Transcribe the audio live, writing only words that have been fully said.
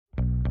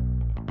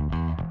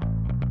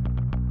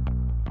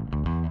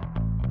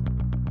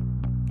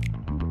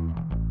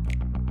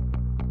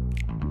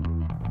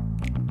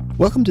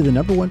Welcome to the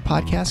 #1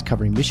 podcast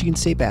covering Michigan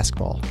State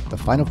basketball. The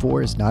Final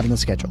Four is not in the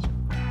schedule.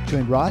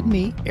 Join Rod and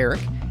me, Eric,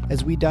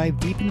 as we dive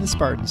deep into the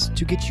Spartans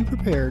to get you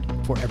prepared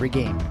for every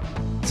game.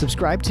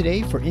 Subscribe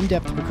today for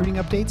in-depth recruiting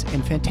updates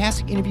and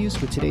fantastic interviews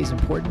with today's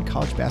important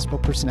college basketball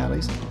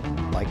personalities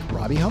like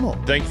Robbie Hummel.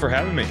 Thanks for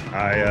having me.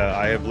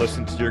 I have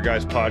listened to your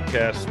guys'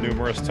 podcast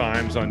numerous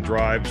times on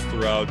drives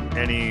throughout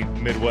any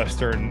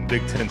Midwestern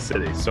Big Ten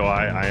city, so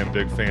I am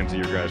big fans of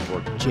your guys'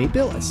 work. Jay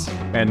Billis.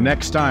 And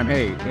next time,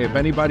 hey, if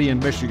anybody in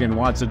Michigan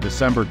wants a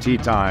December tea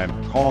time,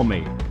 call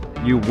me.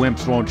 You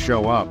wimps won't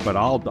show up, but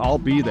I'll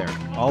be there.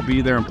 I'll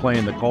be there and play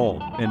in the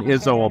cold. And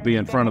Izzo will be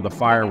in front of the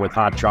fire with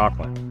hot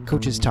chocolate.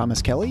 Coaches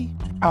Thomas Kelly.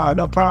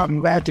 No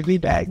problem. Glad to be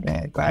back,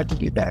 man. Glad to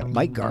be back.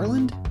 Mike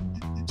Garland.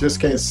 Just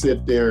can't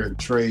sit there and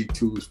trade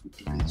twos for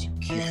threes. You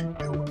can't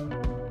do it.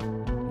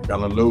 You're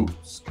gonna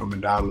lose. Coming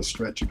down the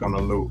stretch, you're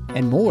gonna lose.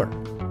 And more.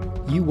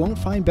 You won't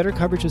find better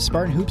coverage of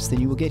Spartan hoops than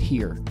you will get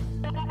here.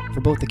 For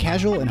both the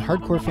casual and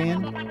hardcore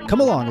fan, come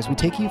along as we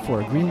take you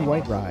for a green and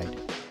white ride.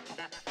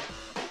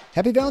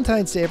 Happy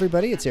Valentines Day,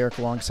 everybody. It's Eric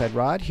alongside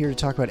Rod, here to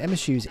talk about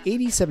MSU's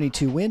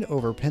 80-72 win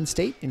over Penn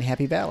State in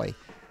Happy Valley.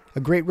 A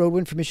great road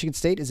win for Michigan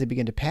State as they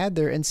begin to pad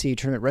their NCAA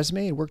tournament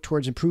resume and work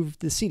towards improving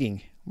the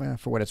seeding. Well,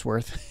 for what it's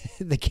worth.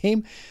 The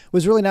game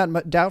was really not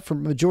in doubt for the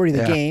majority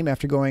of the game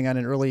after going on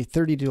an early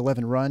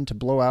 30-11 run to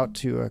blow out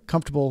to a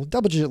comfortable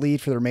double-digit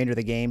lead for the remainder of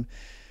the game.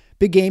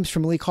 Big games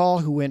from Malik Hall,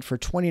 who went for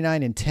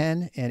 29 and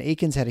 10, and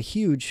Akins had a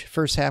huge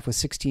first half with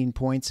 16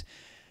 points,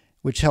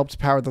 which helped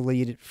power the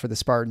lead for the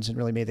Spartans and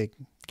really made the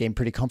game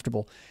pretty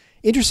comfortable.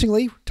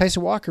 Interestingly,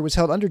 Tyson Walker was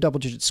held under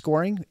double-digit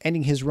scoring,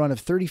 ending his run of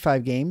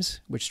 35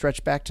 games, which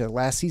stretched back to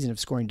last season of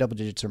scoring double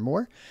digits or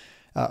more.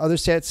 Other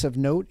stats of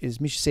note is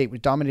Michigan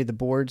State dominated the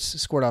boards,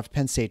 scored off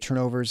Penn State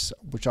turnovers,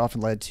 which often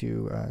led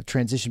to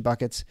transition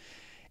buckets.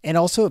 And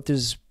also, if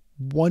there's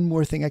one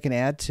more thing I can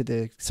add to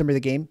the summary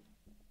of the game,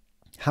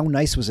 how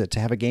nice was it to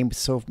have a game with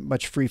so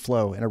much free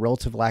flow and a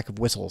relative lack of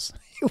whistles?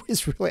 It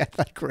was really, I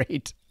thought,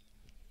 great.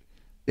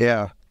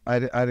 Yeah,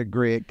 I'd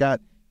agree. It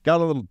got a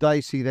little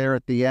dicey there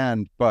at the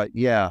end, but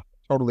yeah,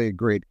 totally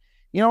agreed.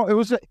 You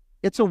know,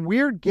 it's a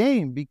weird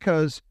game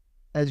because,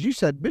 as you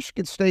said,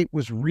 Michigan State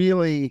was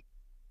really,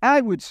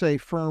 I would say,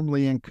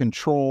 firmly in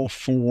control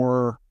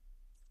for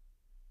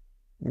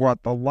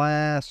the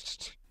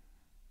last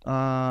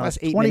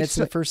 8 minutes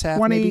of the first half,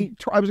 20, maybe?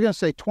 I was going to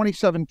say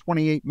 27,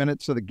 28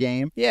 minutes of the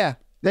game. Yeah.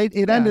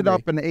 It ended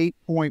up an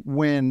 8-point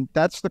win.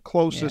 That's the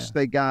closest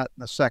they got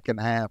in the second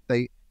half.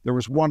 There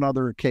was one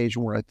other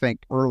occasion where I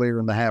think earlier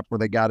in the half where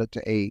they got it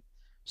to 8.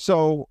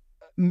 So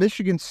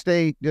Michigan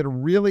State did a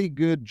really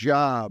good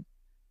job,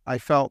 I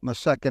felt, in the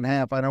second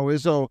half. I know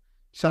Izzo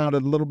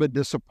sounded a little bit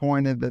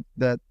disappointed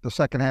that the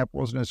second half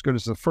wasn't as good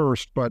as the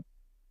first, but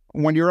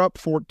when you're up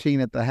 14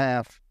 at the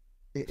half,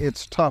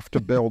 it's tough to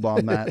build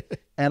on that.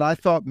 And I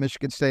thought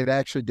Michigan State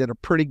actually did a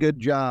pretty good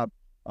job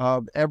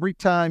of every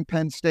time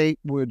Penn State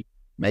would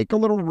make a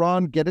little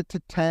run, get it to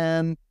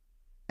 10,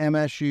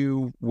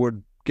 MSU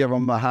would give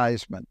them the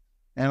Heisman.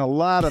 And a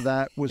lot of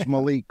that was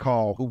Malik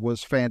Hall, who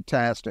was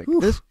fantastic.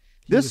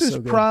 This is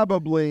so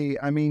probably,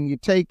 I mean, you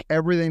take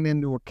everything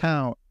into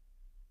account,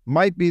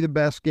 might be the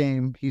best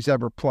game he's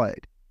ever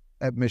played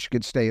at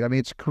Michigan State. I mean,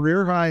 it's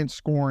career high in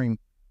scoring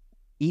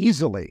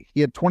easily.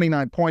 He had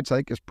 29 points. I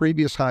think his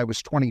previous high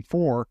was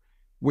 24,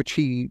 which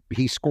he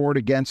scored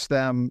against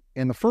them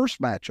in the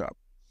first matchup.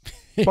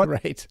 But,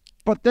 right.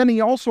 But then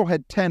he also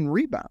had 10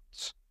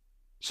 rebounds.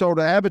 So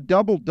to have a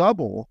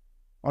double-double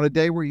on a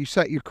day where you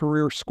set your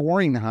career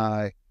scoring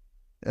high,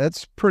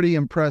 that's pretty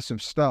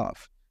impressive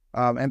stuff.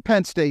 And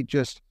Penn State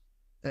just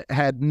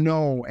had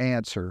no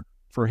answer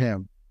for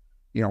him,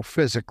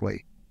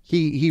 physically.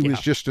 He was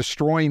just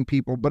destroying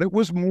people, but it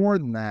was more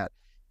than that.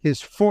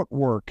 His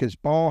footwork, his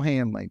ball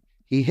handling,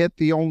 he hit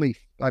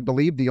I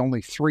believe the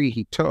only 3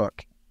 he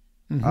took.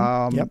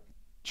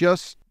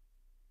 Just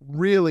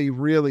really,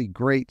 really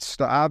great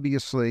stuff.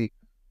 Obviously,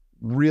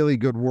 really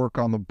good work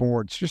on the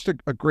boards. Just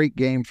a great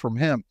game from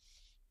him.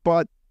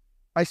 But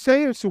I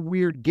say it's a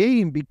weird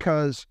game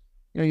because,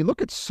 you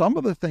look at some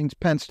of the things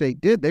Penn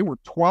State did. They were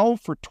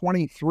 12 for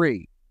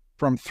 23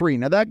 from 3.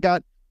 Now, that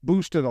got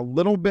boosted a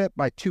little bit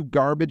by 2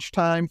 garbage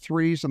time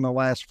threes in the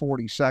last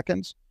 40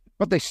 seconds,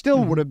 but they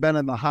still would have been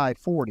in the high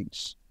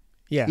 40s,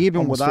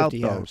 even without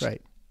 50, those.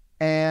 Right.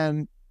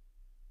 And,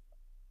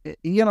 it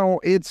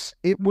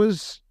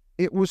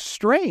was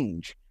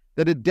strange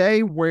that a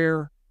day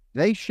where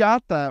they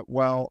shot that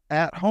well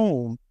at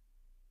home,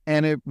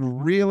 and it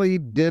really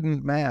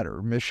didn't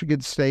matter.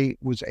 Michigan State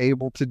was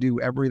able to do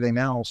everything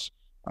else.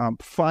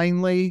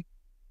 Finally,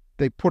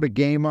 they put a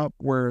game up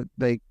where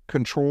they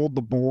controlled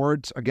the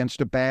boards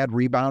against a bad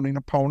rebounding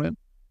opponent,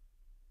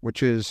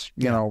 which is,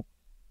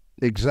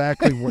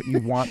 exactly what you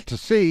want to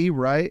see,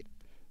 right?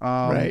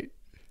 Right.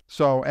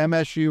 So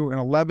MSU, an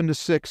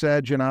 11-6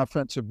 edge in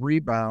offensive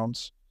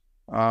rebounds.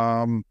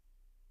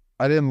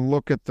 I didn't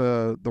look at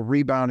the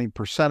rebounding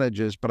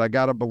percentages, but I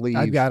got to believe.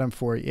 I've got them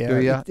for it, yeah. Do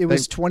you? It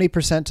was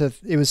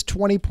 20% it was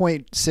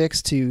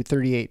 20.6 to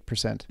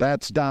 38%.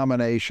 That's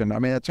domination. I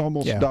mean, it's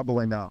almost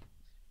doubling now,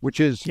 which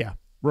is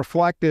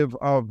reflective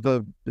of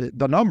the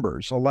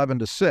numbers,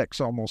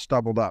 11-6, almost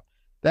doubled up.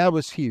 That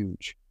was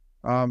huge.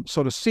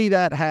 So to see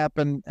that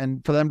happen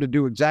and for them to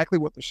do exactly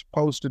what they're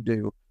supposed to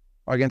do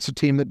against a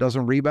team that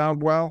doesn't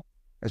rebound well,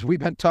 as we've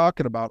been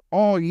talking about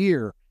all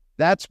year,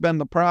 that's been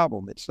the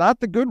problem. It's not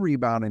the good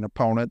rebounding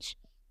opponents.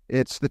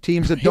 It's the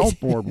teams that don't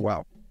board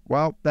well.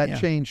 Well, that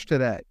changed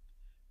today.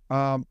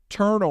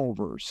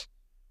 Turnovers.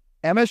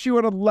 MSU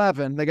at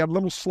 11. They got a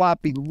little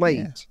sloppy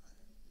late.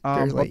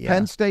 But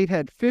Penn State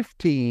had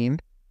 15.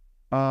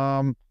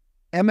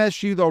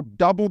 MSU, though,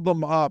 doubled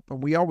them up,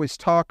 and we always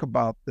talk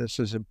about this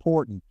as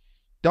important.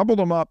 Doubled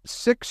them up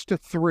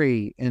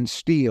 6-3 in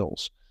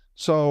steals.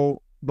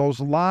 So those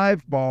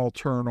live ball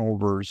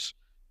turnovers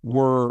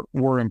were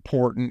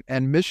important.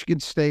 And Michigan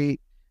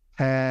State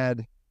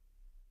had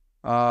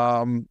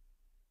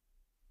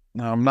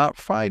now I'm not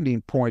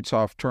finding points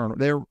off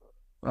turnover.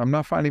 I'm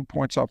not finding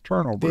points off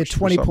turnovers. They had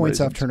 20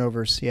 points off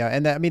turnovers. Yeah.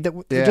 And that, I mean,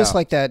 just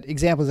like that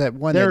example, that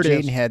one that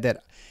Jaden had,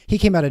 that he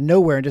came out of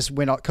nowhere and just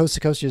went out coast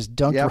to coast, just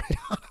dunked right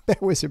on. That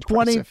was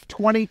impressive.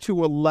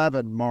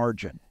 20-11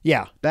 margin.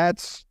 Yeah.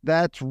 That's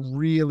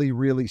really,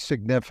 really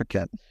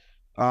significant.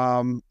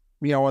 And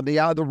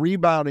the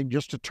rebounding,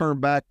 just to turn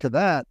back to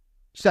that,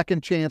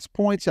 second chance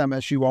points,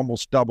 MSU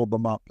almost doubled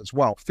them up as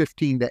well,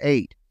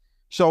 15-8.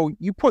 So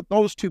you put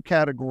those two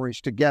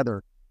categories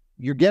together,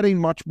 you're getting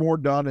much more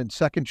done in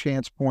second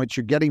chance points.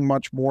 You're getting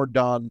much more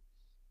done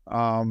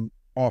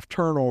off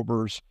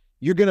turnovers.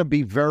 You're going to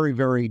be very,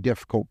 very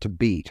difficult to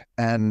beat.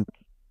 And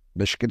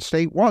Michigan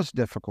State was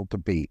difficult to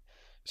beat.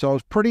 So it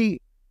was pretty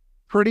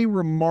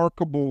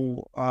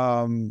remarkable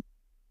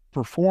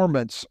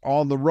performance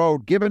on the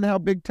road, given how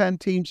Big Ten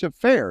teams have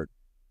fared.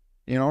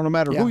 No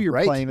matter who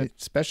you're playing.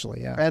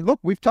 Especially, And look,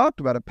 we've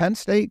talked about it. Penn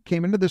State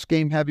came into this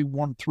game having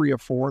won 3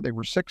 of 4. They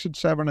were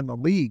 6-7 in the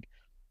league.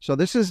 So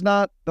this is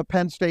not the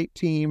Penn State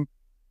team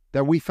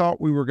that we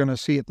thought we were going to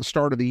see at the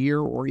start of the year,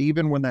 or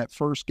even when that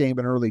first game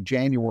in early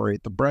January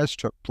at the Breast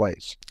took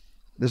place.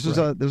 This is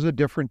a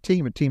different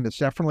team, a team that's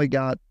definitely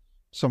got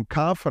some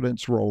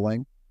confidence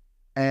rolling.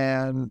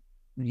 And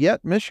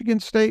yet Michigan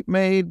State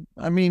made,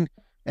 an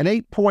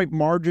 8-point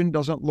margin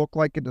doesn't look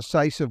like a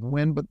decisive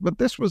win, but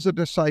this was a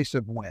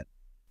decisive win.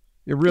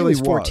 It really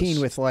was. 14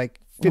 with like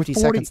 50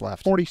 seconds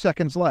left. 40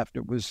 seconds left.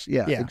 It was,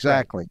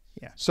 exactly.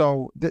 Right. Yeah.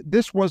 So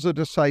this was a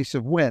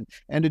decisive win.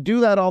 And to do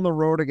that on the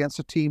road against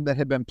a team that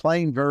had been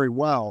playing very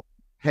well,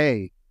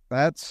 hey,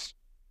 that's,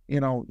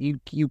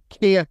 you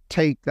can't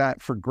take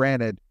that for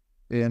granted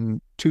in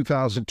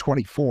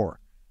 2024.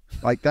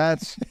 Like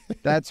that's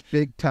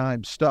big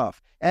time stuff.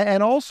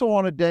 And also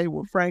on a day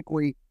where,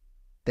 frankly,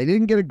 they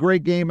didn't get a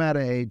great game out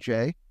of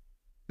AJ.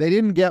 They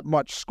didn't get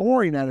much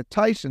scoring out of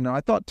Tyson. Now,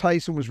 I thought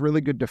Tyson was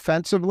really good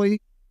defensively,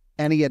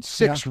 and he had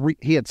six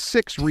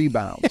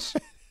rebounds,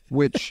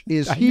 which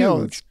is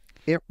huge.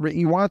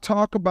 You want to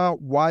talk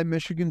about why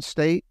Michigan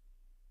State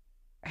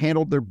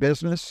handled their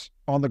business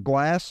on the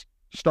glass?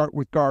 Start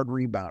with guard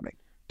rebounding.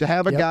 To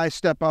have a guy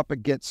step up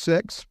and get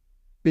 6,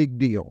 big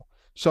deal.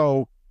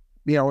 So,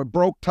 it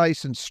broke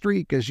Tyson's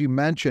streak, as you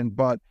mentioned,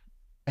 but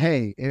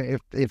hey,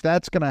 if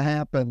that's going to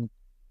happen,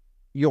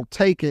 you'll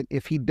take it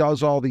if he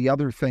does all the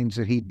other things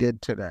that he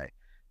did today.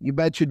 You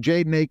mentioned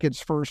Jaden Akins'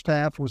 first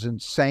half was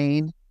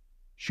insane,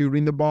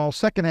 shooting the ball.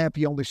 Second half,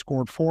 he only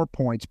scored 4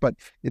 points, but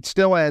it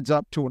still adds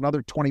up to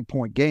another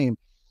 20-point game.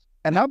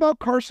 And how about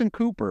Carson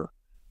Cooper?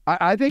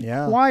 I think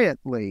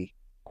quietly,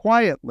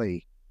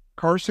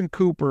 Carson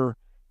Cooper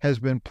has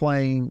been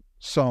playing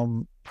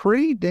some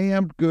pretty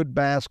damn good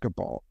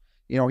basketball.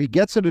 He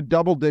gets into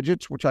double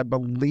digits, which I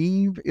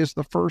believe is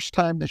the first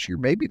time this year,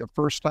 maybe the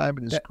first time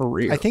in his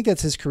career. I think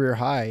that's his career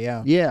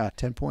high, Yeah.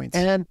 10 points.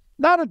 And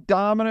not a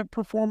dominant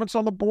performance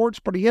on the boards,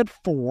 but he had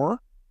 4,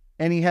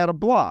 and he had a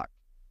block.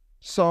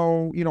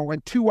 So,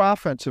 and 2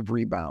 offensive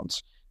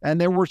rebounds.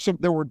 And there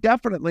were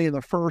definitely in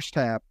the first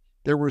half,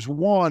 there was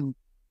one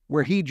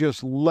where he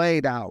just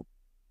laid out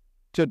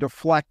to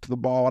deflect the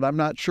ball, and I'm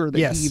not sure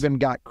that he even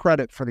got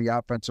credit for the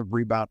offensive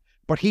rebound,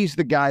 but he's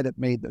the guy that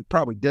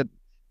probably didn't.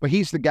 But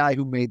he's the guy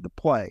who made the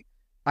play.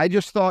 I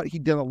just thought he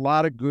did a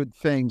lot of good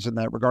things in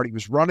that regard. He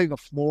was running the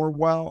floor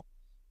well.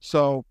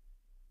 So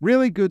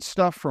really good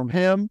stuff from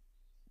him.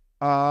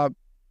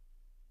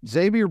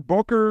 Xavier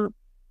Booker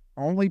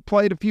only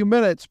played a few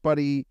minutes, but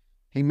he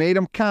made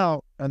them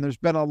count. And there's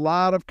been a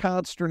lot of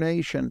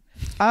consternation,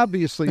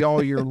 obviously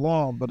all year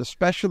long, but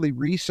especially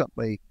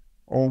recently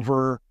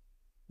over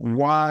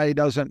why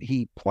doesn't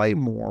he play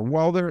more?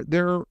 Well,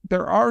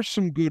 there are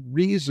some good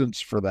reasons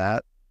for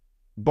that,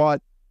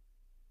 but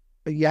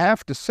you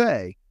have to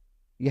say,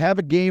 you have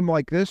a game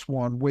like this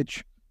one,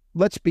 which,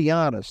 let's be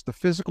honest, the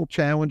physical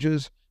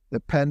challenges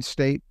that Penn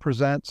State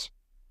presents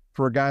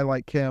for a guy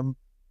like him,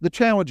 the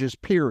challenges,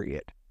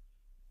 period,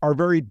 are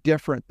very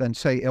different than,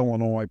 say,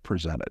 Illinois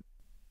presented.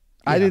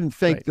 I didn't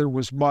think there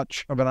was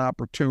much of an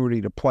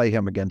opportunity to play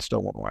him against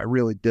Illinois. I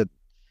really didn't.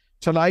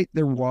 Tonight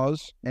there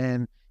was,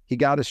 and he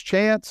got his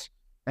chance.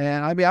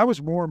 And, I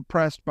was more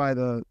impressed by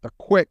the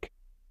quick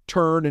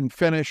turn and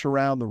finish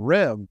around the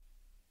rim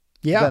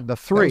than the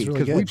 3,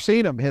 because we've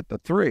seen him hit the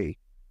 3.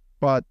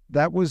 but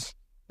that was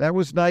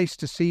nice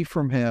to see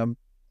from him.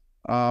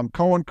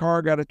 Cohen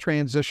Carr got a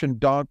transition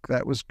dunk.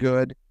 That was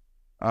good.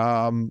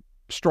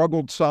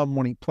 Struggled some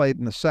when he played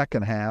in the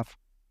second half.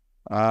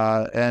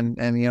 And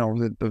you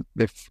know,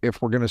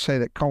 if we're going to say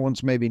that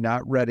Cohen's maybe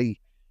not ready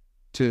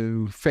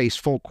to face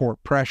full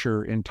court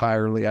pressure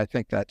entirely, I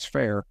think that's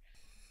fair.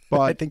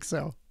 But I think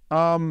so.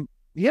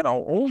 You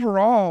know,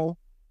 overall,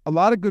 a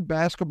lot of good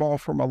basketball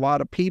from a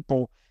lot of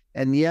people,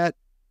 and yet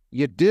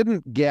you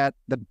didn't get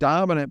the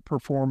dominant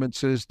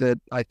performances that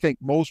I think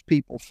most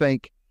people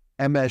think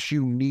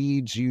MSU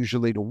needs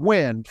usually to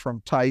win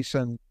from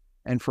Tyson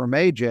and from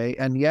AJ,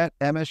 and yet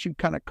MSU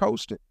kind of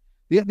coasted.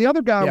 The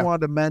other guy I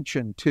wanted to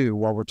mention, too,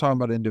 while we're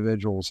talking about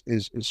individuals,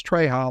 is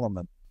Trey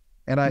Holloman.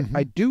 And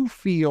I do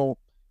feel,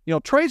 you know,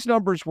 Trey's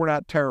numbers were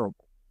not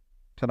terrible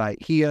tonight.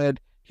 He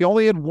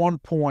only had 1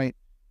 point.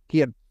 He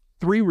had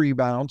 3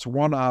 rebounds,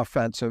 1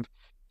 offensive.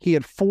 He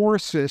had 4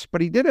 assists,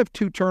 but he did have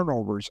 2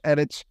 turnovers. And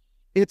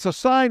it's a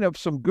sign of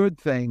some good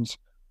things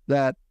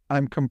that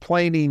I'm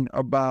complaining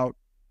about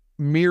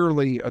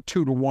merely a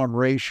 2-to-1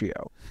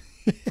 ratio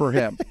for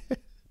him.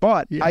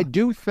 But I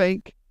do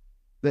think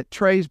that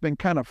Trey's been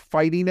kind of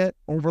fighting it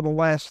over the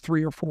last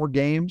 3 or 4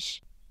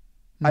 games.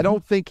 I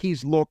don't think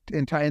he's looked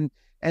into,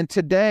 and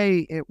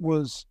today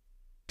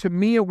to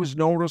me, it was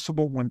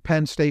noticeable when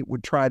Penn State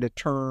would try to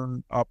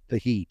turn up the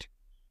heat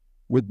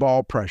with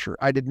ball pressure.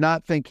 I did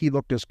not think he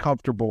looked as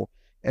comfortable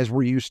as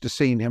we're used to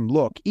seeing him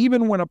look.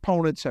 Even when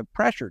opponents have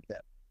pressured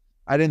him,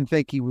 I didn't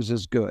think he was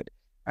as good.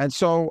 And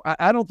so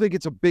I don't think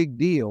it's a big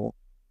deal.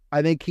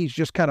 I think he's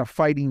just kind of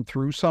fighting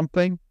through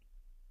something.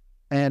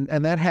 And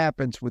that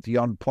happens with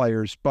young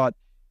players, but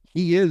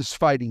he is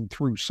fighting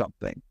through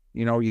something.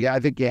 You know, I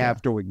think you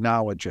have to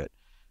acknowledge it.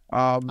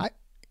 I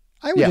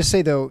would just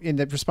say, though, in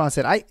the response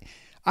that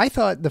I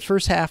thought the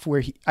first half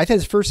I thought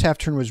his first half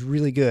turn was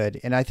really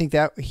good. And I think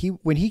that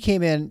when he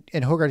came in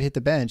and Hogarth hit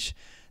the bench,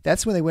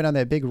 that's when they went on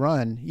that big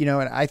run, you know,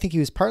 and I think he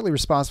was partly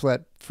responsible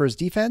for his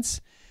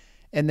defense.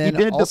 And then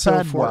he did also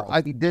defend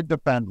well. He did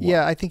defend well.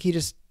 Yeah, I think he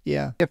just,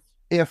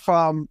 If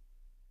I'm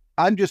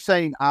just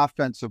saying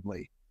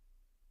offensively,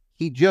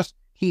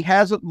 he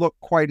hasn't looked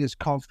quite as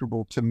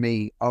comfortable to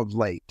me of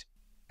late.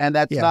 And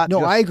that's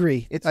I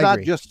agree. It's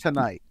not just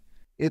tonight.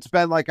 It's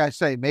been, like I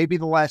say, maybe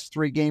the last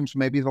 3 games,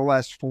 maybe the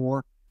last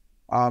 4.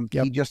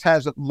 He just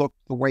hasn't looked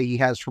the way he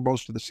has for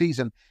most of the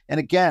season. And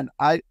again,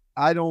 I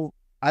don't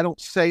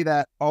say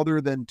that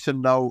other than to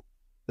note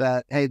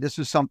that, hey, this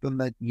is something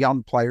that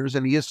young players,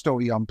 and he is still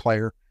a young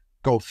player,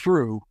 go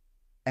through.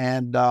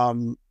 And,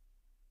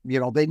 you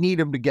know, they need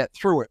him to get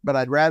through it. But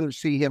I'd rather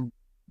see him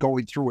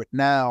going through it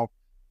now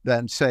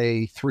than,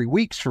 say, 3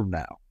 weeks from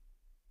now.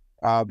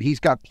 He's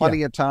got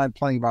plenty of time,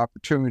 plenty of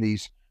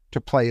opportunities to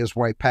play his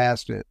way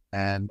past it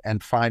and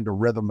find a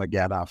rhythm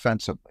again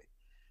offensively.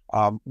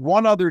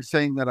 One other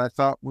thing that I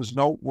thought was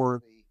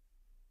noteworthy,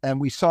 and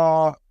we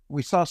saw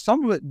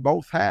some of it in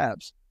both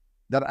halves,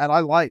 and I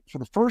liked, for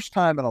the first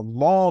time in a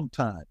long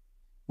time,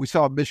 we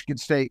saw Michigan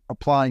State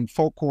applying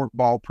full court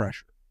ball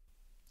pressure.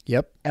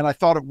 Yep. And I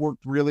thought it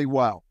worked really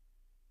well.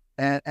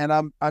 And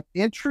I'm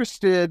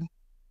interested.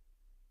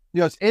 You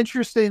know, it's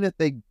interesting that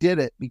they did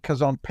it,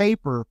 because on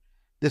paper,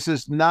 this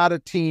is not a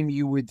team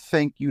you would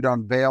think you'd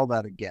unveil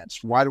that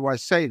against. Why do I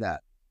say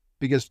that?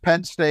 Because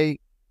Penn State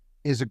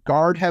is a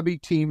guard-heavy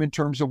team in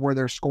terms of where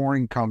their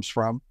scoring comes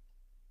from.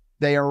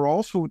 They are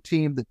also a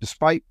team that,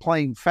 despite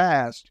playing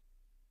fast,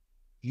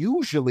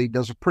 usually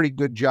does a pretty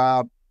good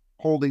job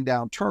holding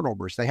down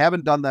turnovers. They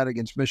haven't done that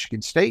against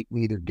Michigan State in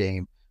either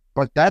game,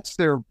 but that's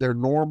their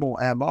normal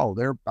MO.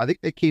 I think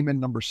they came in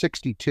number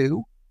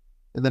 62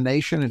 in the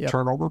nation in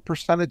turnover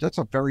percentage. That's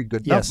a very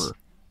good number.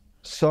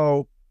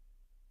 So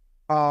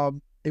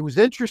it was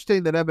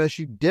interesting that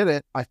MSU did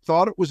it. I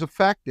thought it was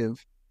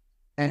effective,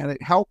 and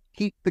it helped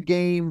keep the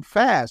game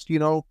fast. You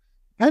know,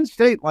 Penn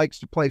State likes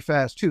to play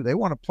fast too. They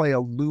want to play a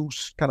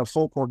loose kind of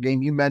full court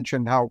game. You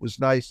mentioned how it was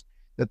nice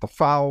that the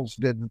fouls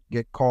didn't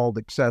get called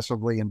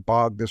excessively and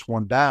bog this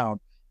one down,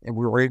 and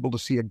we were able to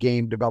see a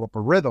game develop a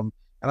rhythm.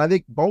 And I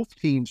think both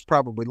teams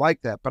probably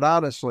like that. But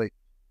honestly,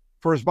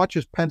 for as much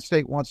as Penn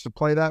State wants to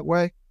play that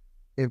way,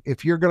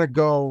 if you're going to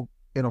go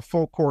in a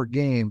full court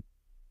game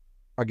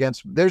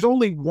against, there's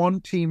only one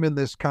team in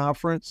this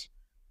conference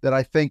that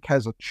I think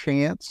has a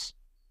chance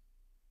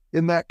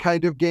in that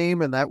kind of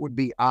game, and that would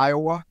be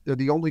Iowa. They're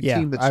the only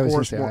team that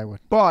scores more. Iowa.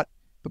 But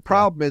the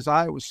problem is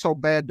Iowa's so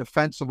bad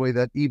defensively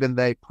that even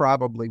they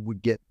probably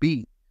would get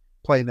beat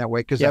playing that way,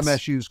 because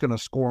MSU is going to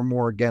score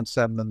more against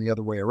them than the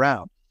other way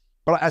around.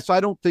 But so I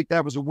don't think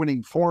that was a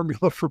winning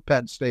formula for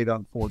Penn State,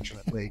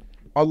 unfortunately,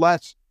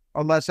 unless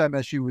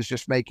MSU was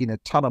just making a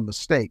ton of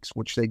mistakes,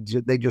 which they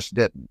just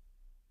didn't.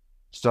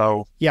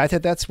 So I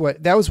thought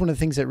that was one of the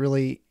things that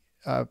really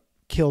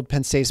killed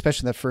Penn State,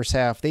 especially in the first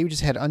half. They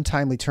just had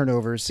untimely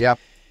turnovers. Yep.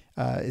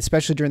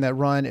 Especially during that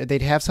run,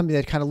 they'd have something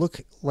that kind of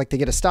look like they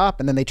get a stop,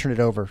 and then they turn it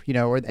over, you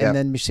know, and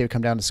then Michigan State would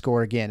come down to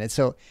score again. And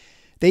so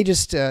they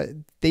just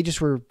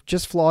were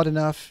just flawed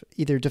enough,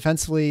 either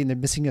defensively and they're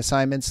missing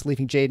assignments,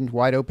 leaving Jaden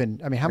wide open.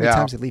 I mean, how many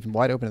times did they leave him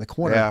wide open in the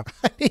corner? Yeah.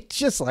 It's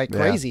just like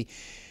crazy.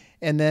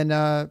 And then,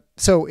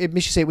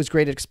 Michigan State was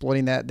great at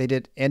exploiting that. They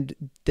did. And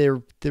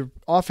their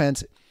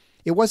offense,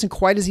 it wasn't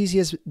quite as easy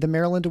as the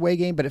Maryland away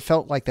game, but it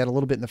felt like that a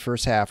little bit in the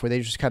first half where they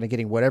were just kind of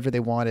getting whatever they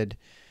wanted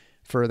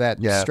for that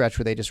stretch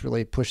where they just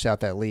really pushed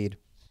out that lead.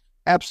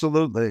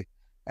 Absolutely.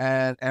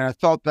 And I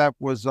thought that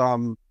was,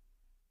 and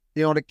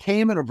it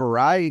came in a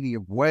variety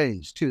of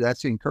ways too.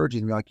 That's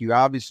encouraging. Like you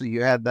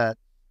had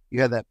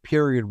that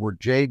period where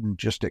Jaden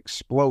just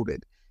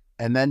exploded.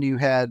 And then you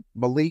had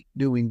Malik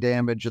doing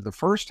damage in the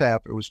first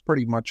half. It was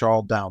pretty much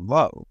all down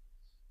low.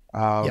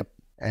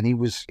 And he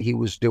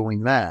was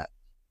doing that.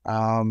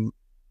 And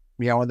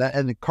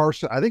then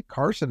Carson, I think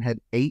Carson had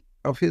 8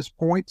 of his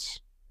points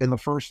in the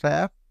first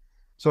half.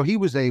 So he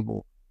was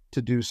able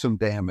to do some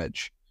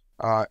damage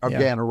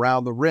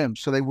around the rim.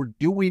 So they were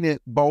doing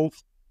it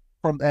both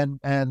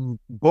and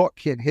Book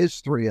hit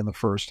his 3 in the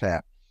first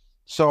half.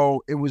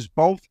 So it was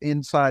both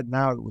inside and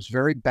out. It was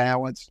very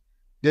balanced.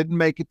 Didn't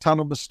make a ton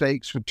of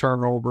mistakes with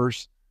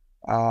turnovers,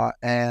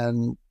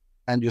 and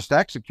just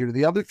executed.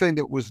 The other thing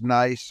that was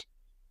nice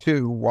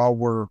too, while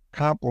we're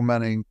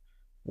complimenting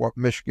what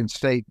Michigan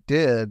State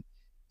did,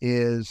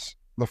 is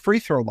the free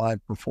throw line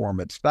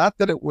performance. Not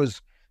that it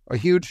was a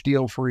huge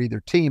deal for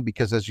either team,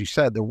 because as you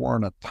said, there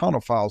weren't a ton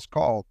of fouls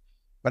called,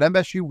 but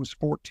MSU was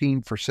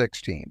 14 for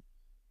 16,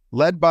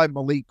 led by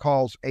Malik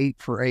Hall's 8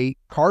 for 8,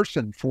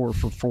 Carson 4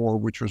 for 4,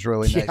 which was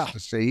really nice to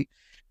see,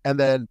 and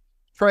then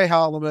Trey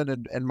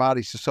Holloman and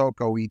Madi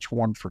Sissoko each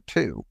 1 for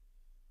 2.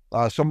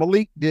 So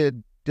Malik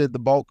did the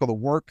bulk of the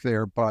work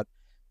there, but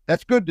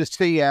that's good to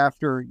see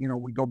after,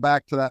 we go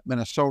back to that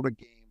Minnesota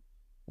game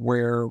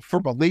where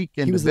for Malik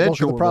individually, he was the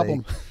bulk of the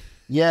problem.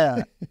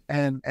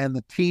 And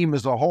the team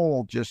as a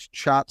whole just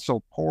shot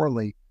so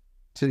poorly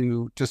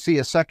to see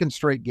a second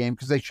straight game,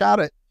 because they shot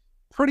it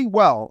pretty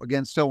well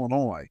against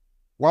Illinois,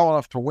 well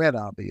enough to win,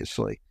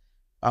 obviously.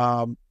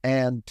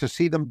 And to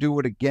see them do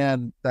it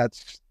again,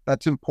 that's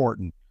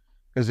important.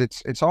 Because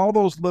it's all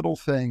those little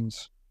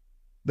things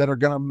that are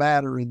going to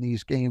matter in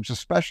these games,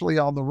 especially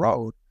on the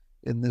road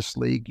in this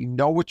league. You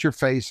know what you're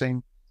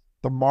facing.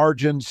 The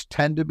margins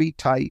tend to be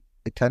tight.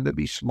 They tend to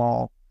be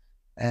small.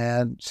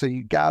 And so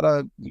you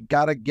gotta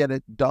get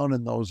it done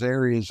in those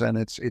areas. And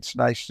it's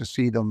nice to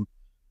see them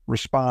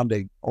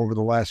responding over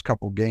the last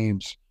couple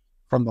games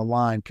from the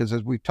line. Because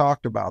as we've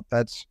talked about,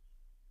 that's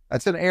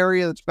an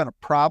area that's been a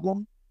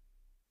problem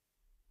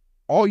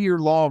all year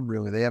long,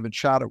 really. They haven't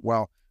shot it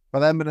well. But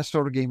that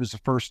Minnesota game is the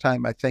first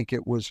time I think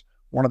it was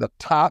one of the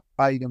top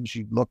items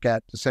you'd look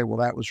at to say, well,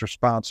 that was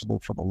responsible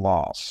for the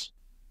loss.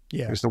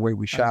 Yeah, is the way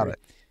we shot it.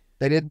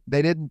 They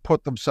didn't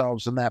put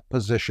themselves in that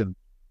position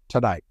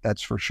tonight.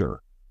 That's for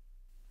sure.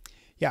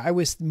 Yeah, I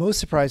was most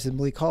surprised at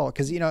Malik Hall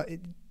because it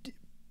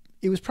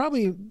was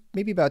probably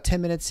maybe about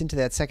 10 minutes into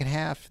that second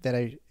half that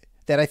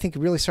I think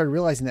really started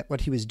realizing that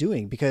what he was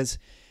doing, because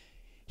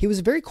he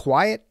was very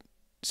quiet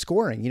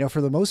scoring.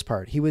 For the most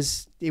part, it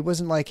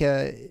wasn't like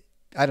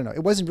I don't know.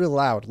 It wasn't real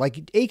loud.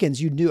 Like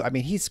Akins, you knew. I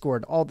mean, he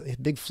scored all the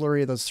big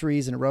flurry of those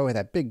threes in a row with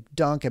that big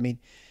dunk. I mean,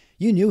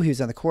 you knew he was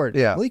on the court.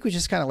 Yeah. Malik was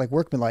just kind of like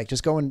workmanlike,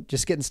 just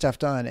getting stuff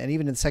done. And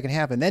even in the second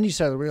half, and then you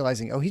started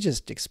realizing, he's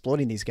just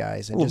exploding these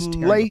guys and just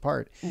tearing them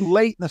apart.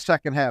 Late in the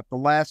second half, the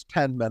last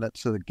 10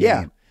 minutes of the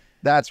game,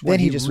 that's when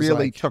he just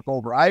really took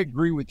over. I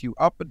agree with you.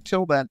 Up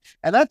until then,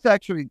 and that's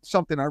actually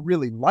something I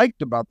really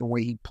liked about the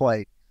way he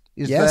played,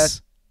 is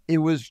that it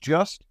was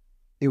just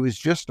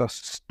a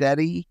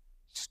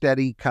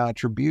steady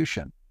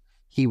contribution.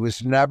 He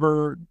was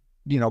never,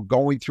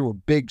 going through a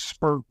big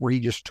spurt where he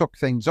just took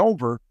things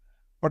over,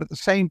 but at the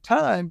same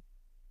time,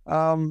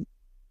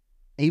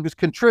 he was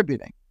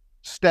contributing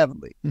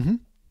steadily. Mm-hmm.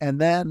 And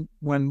then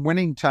when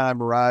winning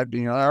time arrived,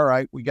 all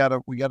right, we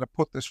gotta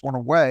put this one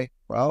away.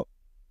 Well,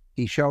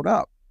 he showed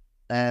up,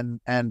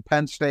 and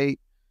Penn State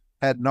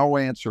had no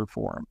answer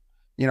for him.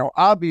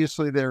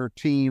 Obviously there are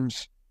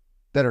teams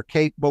that are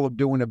capable of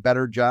doing a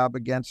better job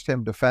against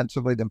him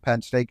defensively than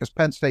Penn State, because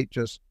Penn State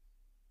just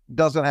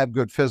doesn't have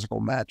good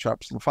physical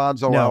matchups.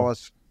 LaFonso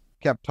Ellis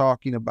kept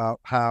talking about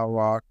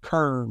how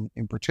Kern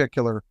in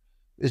particular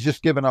is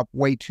just giving up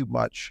way too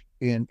much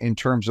in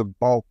terms of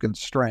bulk and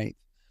strength.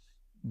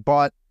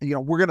 But,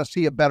 we're going to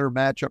see a better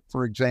matchup,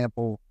 for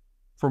example,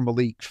 for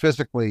Malik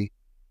physically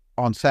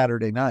on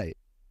Saturday night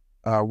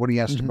when he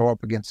has to go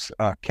up against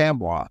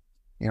Cambois.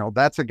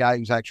 That's a guy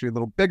who's actually a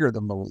little bigger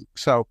than Malik.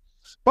 So,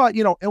 but,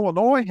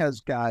 Illinois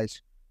has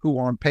guys who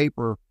on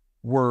paper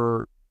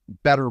were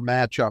better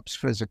matchups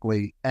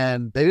physically,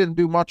 and they didn't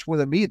do much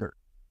with him either.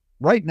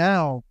 Right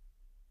now,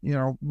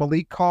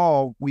 Malik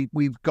Hall,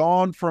 we've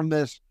gone from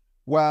this,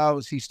 well,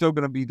 is he still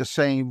going to be the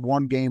same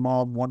 1 game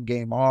on, 1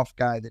 game off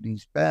guy that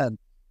he's been?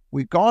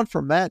 We've gone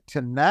from that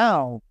to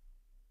now,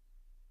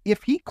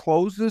 if he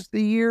closes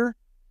the year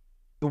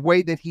the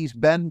way that he's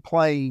been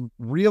playing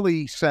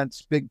really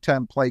since Big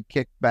Ten play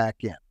kicked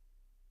back in.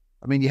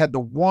 I mean, you had the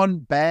one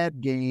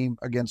bad game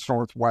against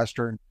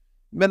Northwestern.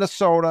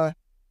 Minnesota,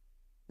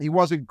 he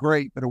wasn't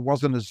great, but it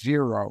wasn't a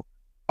 0.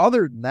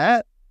 Other than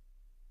that,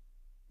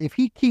 if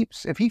he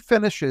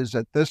finishes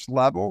at this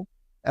level,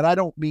 and I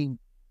don't mean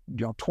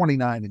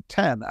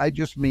 29-10, I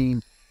just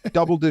mean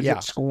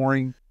double-digit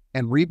scoring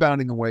and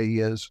rebounding the way he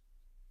is,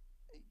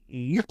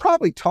 you're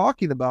probably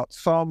talking about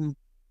some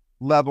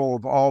level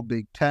of all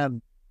Big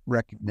Ten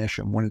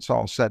recognition when it's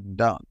all said and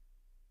done.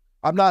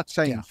 I'm not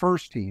saying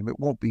first team; it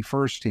won't be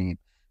first team,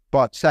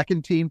 but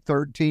second team,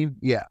 third team,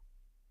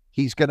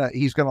 he's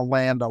gonna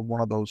land on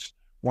one of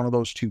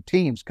those two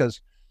teams because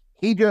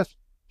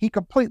he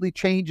completely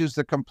changes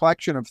the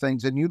complexion of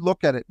things. And you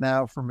look at it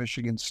now for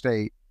Michigan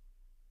State.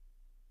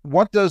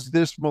 What does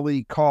this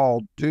Malik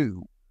Hall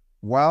do?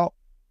 Well,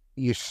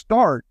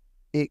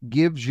 it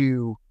gives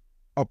you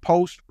a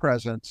post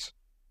presence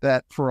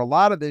that for a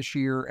lot of this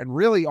year and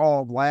really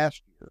all of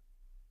last year,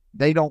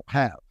 they don't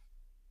have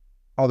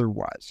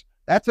otherwise.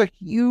 That's a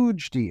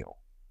huge deal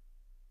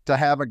to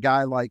have a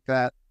guy like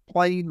that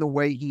playing the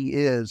way he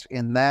is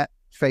in that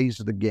phase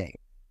of the game.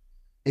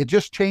 It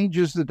just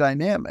changes the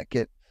dynamic.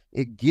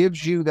 It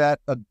gives you that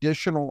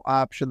additional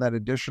option, that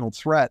additional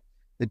threat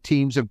that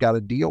teams have got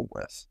to deal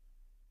with.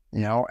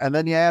 And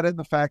then you add in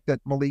the fact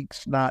that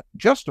Malik's not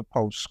just a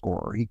post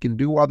scorer. He can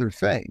do other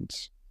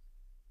things.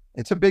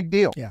 It's a big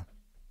deal. Yeah.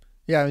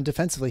 Yeah. And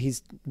defensively,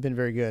 he's been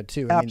very good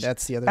too. I mean,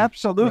 that's the other.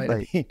 Absolutely.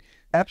 Right? I mean,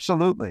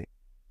 absolutely.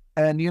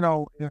 And,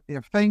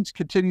 if things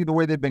continue the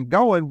way they've been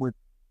going with,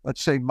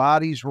 let's say,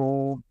 Marty's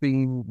role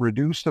being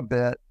reduced a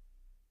bit,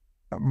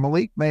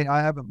 Malik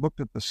I haven't looked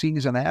at the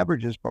season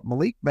averages, but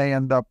Malik may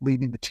end up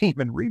leading the team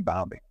in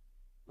rebounding.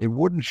 It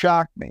wouldn't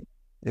shock me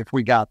if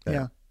we got there.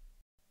 Yeah.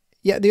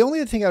 Yeah, the only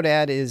other thing I would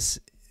add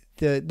is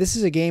this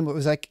is a game that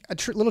was like a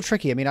little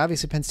tricky. I mean,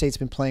 obviously Penn State's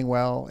been playing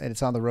well, and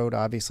it's on the road,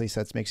 obviously,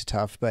 so that makes it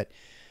tough. But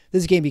this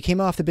is a game, you came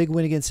off the big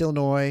win against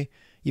Illinois.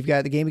 You've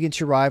got the game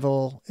against your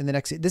rival in the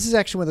next. This is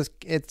actually one of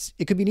those.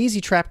 It could be an easy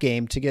trap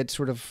game to get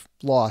sort of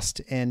lost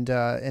and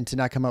to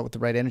not come out with the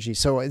right energy.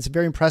 So it's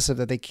very impressive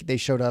that they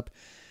showed up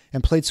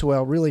and played so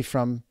well, really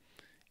from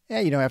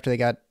after they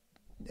got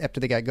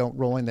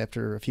rolling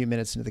after a few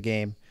minutes into the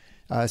game.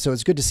 So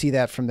it's good to see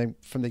that from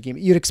the game.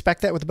 You'd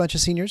expect that with a bunch of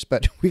seniors,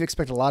 but we've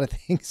expected a lot of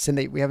things, and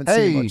we haven't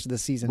seen much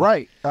this season.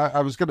 Right. I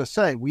was going to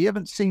say, we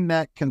haven't seen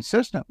that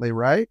consistently,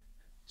 right?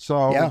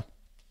 So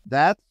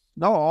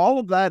all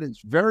of that is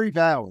very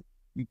valid.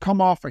 You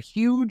come off a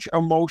huge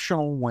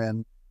emotional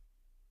win,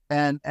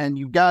 and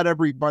you got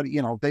everybody,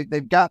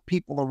 they've got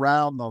people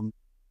around them,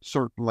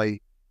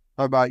 certainly,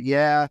 about,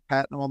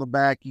 patting them on the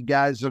back. You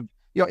guys have,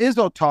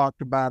 Izzo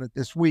talked about it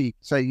this week,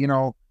 say,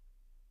 you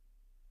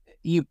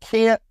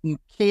can't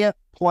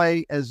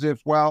play as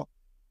if,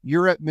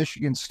 you're at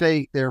Michigan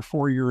State,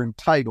 therefore you're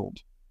entitled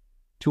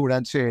to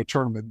an NCAA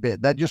tournament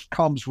bid. That just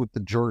comes with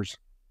the jersey.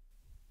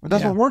 It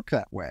doesn't work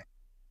that way.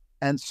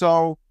 And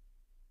so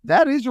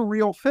that is a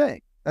real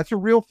thing. That's a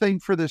real thing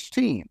for this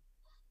team.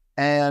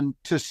 And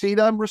to see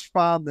them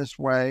respond this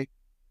way,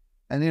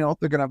 and, they're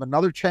going to have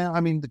another challenge.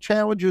 I mean, the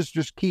challenges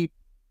just keep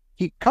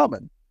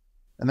coming.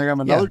 And they're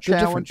going to have another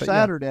challenge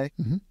Saturday.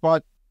 Mm-hmm.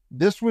 But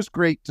this was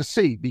great to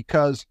see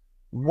because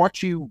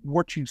what you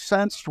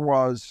sensed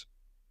was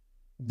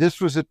this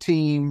was a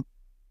team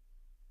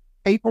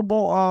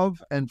capable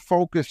of and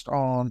focused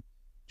on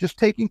just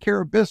taking care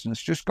of business,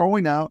 just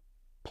going out,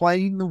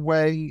 playing the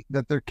way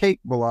that they're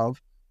capable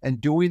of,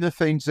 and doing the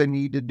things they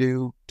need to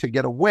do to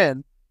get a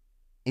win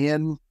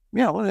in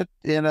an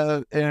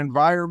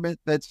environment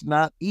that's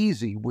not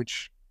easy,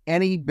 which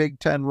any Big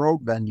Ten road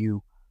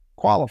venue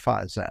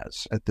qualifies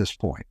as at this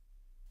point.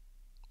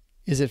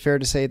 Is it fair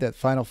to say that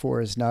Final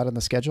Four is not on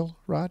the schedule,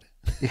 Rod?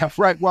 Yeah,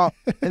 right. Well,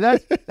 and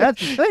that's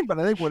the thing. But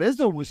I think what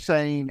Izzo was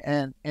saying,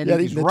 and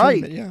he's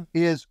right,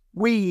 is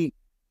we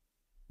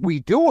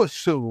do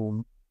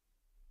assume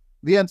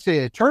the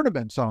NCAA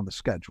tournament's on the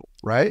schedule,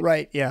 right?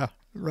 Right. Yeah.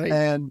 Right.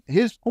 And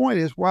his point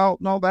is, well,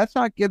 no, that's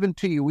not given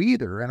to you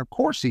either. And of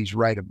course, he's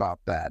right about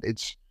that.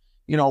 It's,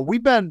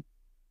 we're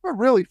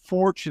really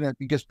fortunate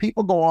because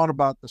people go on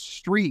about the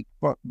streak,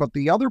 but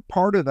the other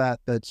part of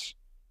that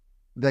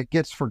that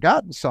gets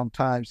forgotten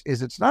sometimes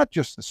is it's not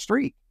just the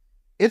streak.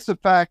 It's the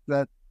fact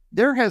that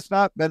there has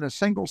not been a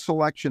single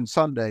selection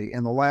Sunday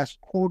in the last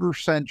quarter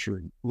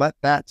century. Let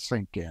that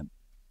sink in.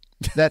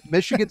 That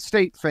Michigan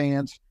State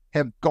fans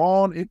have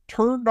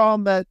turned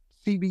on that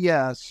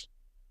CBS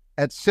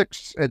at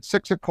 6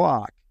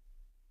 o'clock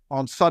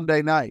on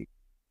Sunday night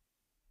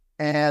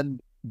and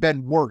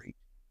been worried.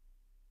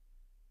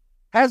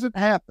 Hasn't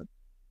happened,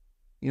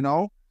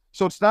 So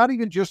it's not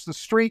even just the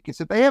streak. It's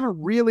that they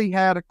haven't really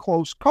had a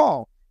close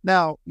call.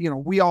 Now,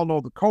 we all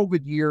know the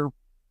COVID year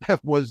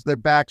was their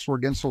backs were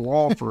against the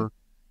wall for,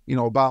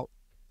 about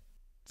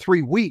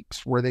 3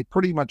 weeks where they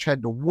pretty much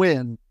had to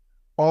win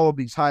all of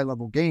these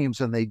high-level games,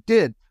 and they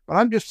did. But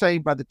I'm just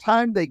saying by the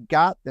time they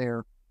got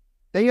there,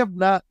 they have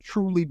not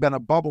truly been a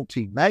bubble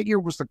team. That year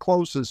was the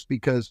closest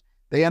because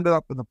they ended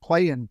up in the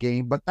play-in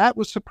game, but that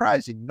was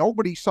surprising.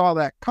 Nobody saw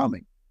that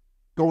coming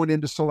going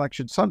into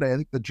Selection Sunday. I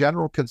think the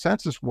general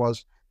consensus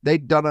was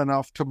they'd done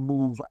enough to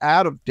move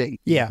out of Dayton.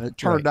 Yeah, and it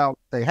turned out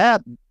they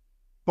hadn't.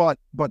 But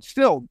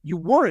still, you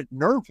weren't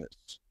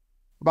nervous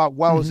about,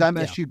 is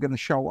MSU going to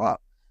show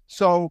up?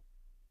 So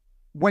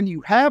when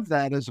you have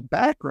that as a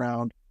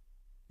background,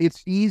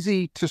 it's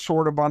easy to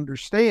sort of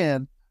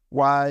understand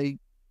why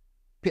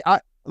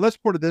let's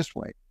put it this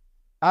way.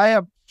 I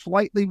have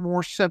slightly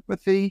more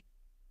sympathy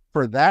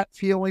for that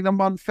feeling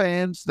among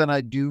fans than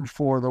I do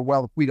for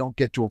if we don't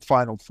get to a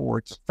Final Four,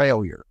 it's a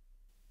failure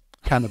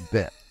kind of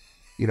bit,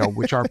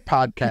 which our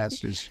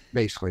podcast is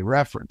basically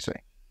referencing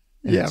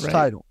in its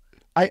title.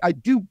 I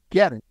do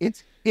get it.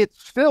 It's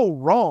still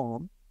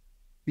wrong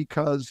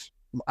because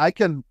I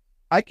can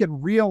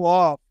reel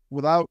off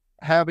without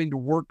having to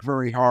work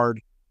very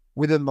hard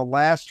within the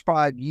last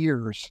 5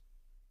 years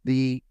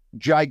the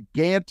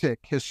gigantic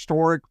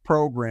historic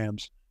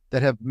programs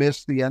that have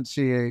missed the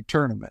NCAA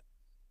tournament.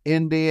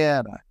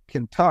 Indiana,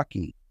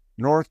 Kentucky,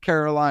 North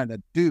Carolina,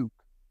 Duke,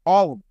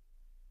 all of them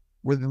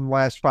within the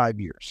last 5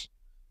 years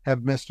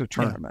have missed a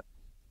tournament.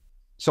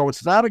 So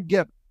it's not a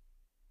given.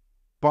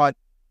 But,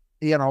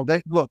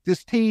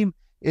 this team,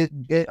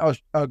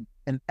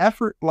 an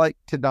effort like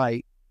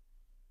tonight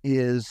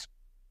is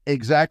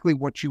exactly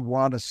what you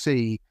want to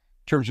see in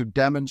terms of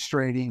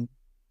demonstrating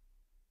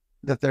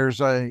that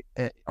there's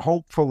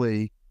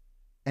hopefully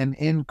an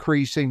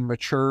increasing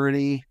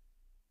maturity,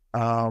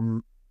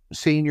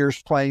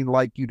 seniors playing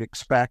like you'd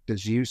expect,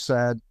 as you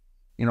said,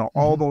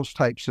 all those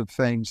types of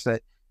things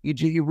that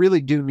you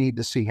really do need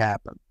to see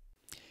happen.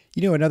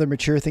 Another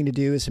mature thing to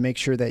do is to make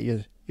sure that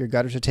your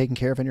gutters are taken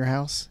care of in your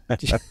house.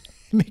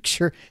 make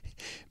sure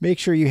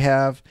you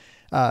have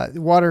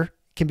water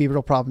can be a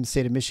real problem in the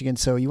state of Michigan.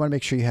 So you want to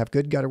make sure you have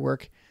good gutter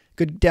work,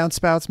 good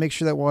downspouts. Make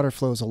sure that water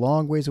flows a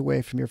long ways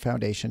away from your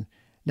foundation.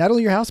 Not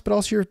only your house, but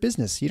also your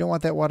business. You don't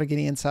want that water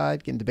getting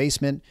inside, getting the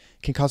basement.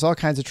 It can cause all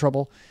kinds of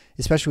trouble,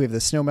 especially if the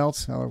snow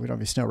melts. Oh, we don't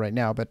have snow right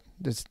now, but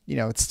it's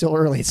still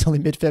early. It's only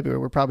mid-February.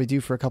 We're probably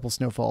due for a couple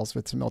snowfalls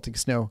with some melting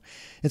snow.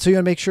 And so you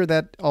want to make sure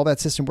that all that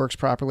system works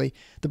properly.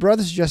 The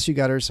Brothers Adjust You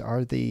Gutters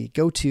are the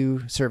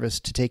go-to service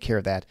to take care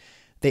of that.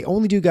 They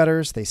only do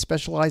gutters. They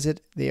specialize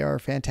it. They are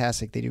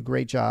fantastic. They do a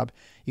great job.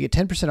 You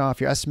get 10% off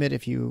your estimate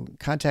if you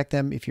contact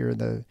them if you're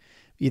in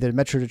either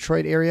Metro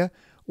Detroit area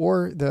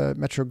or the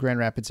Metro Grand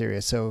Rapids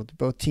area. So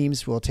both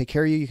teams will take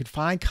care of you. You can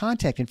find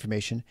contact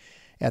information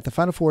at the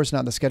Final Four is not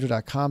on the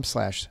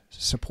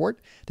schedule.com/support.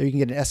 There you can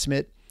get an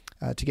estimate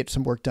to get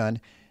some work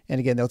done. And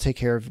again, they'll take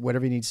care of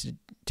whatever needs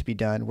to be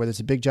done, whether it's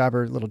a big job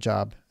or a little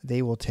job,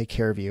 they will take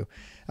care of you.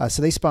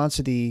 So they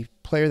sponsor the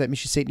player that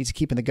Michigan State needs to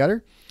keep in the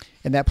gutter.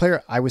 And that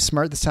player, I was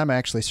smart this time. I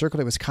actually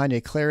circled it. Was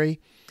Kanye Clary.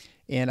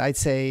 And I'd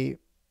say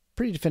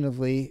pretty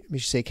definitively,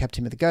 Michigan State kept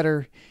him in the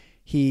gutter.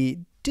 He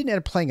didn't end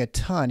up playing a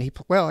ton.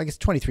 I guess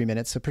 23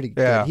 minutes, so pretty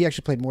good. He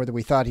actually played more than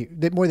we thought.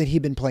 More than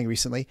he'd been playing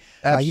recently.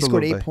 He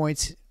scored 8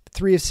 points,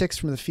 3 of 6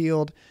 from the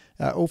field,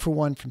 0 for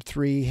 1 from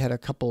 3, had a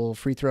couple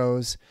free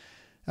throws,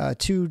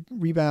 2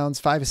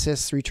 rebounds, 5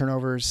 assists, 3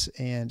 turnovers,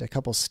 and a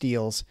couple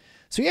steals.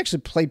 So he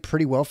actually played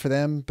pretty well for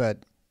them,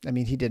 but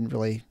he didn't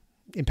really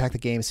impact the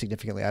game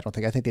significantly. I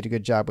think they did a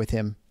good job with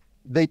him.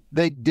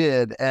 They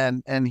did,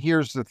 and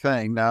here's the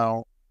thing.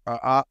 Now,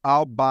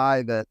 I'll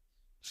buy that.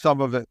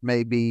 Some of it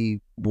may be,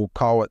 we'll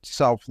call it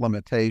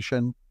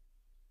self-limitation,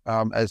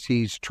 as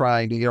he's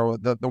trying to,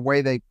 the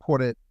way they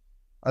put it.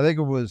 I think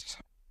it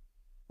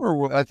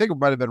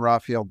might have been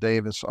Raphael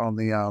Davis on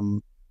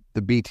the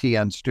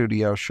BTN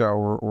studio show,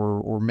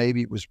 or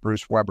maybe it was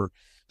Bruce Weber.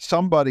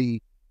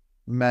 Somebody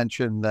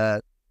mentioned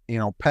that,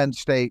 Penn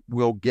State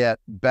will get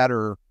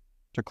better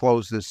to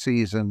close this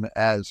season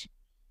as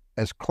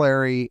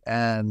Clary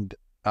and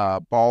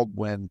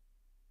Baldwin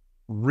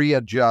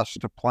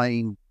readjust to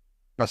playing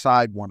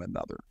beside one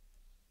another.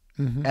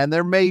 Mm-hmm. And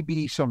there may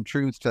be some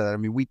truth to that.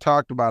 We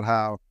talked about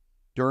how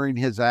during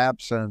his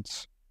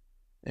absence,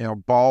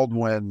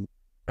 Baldwin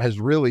has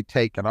really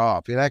taken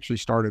off. It actually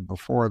started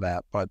before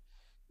that, but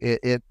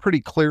it pretty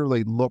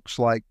clearly looks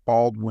like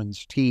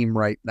Baldwin's team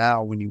right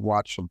now when you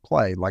watch them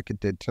play, like it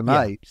did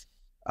tonight,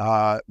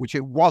 which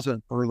it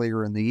wasn't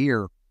earlier in the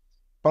year.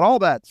 But all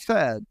that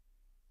said,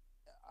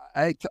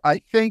 I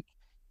think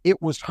it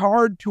was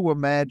hard to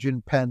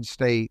imagine Penn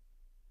State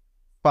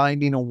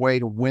finding a way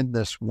to win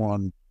this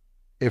one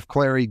if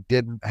Clary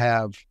didn't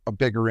have a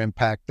bigger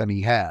impact than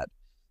he had.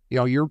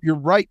 You're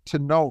right to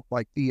note,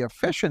 like, the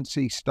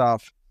efficiency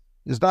stuff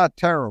is not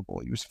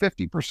terrible. He was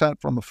 50%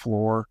 from the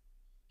floor.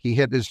 He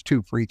hit his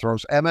 2 free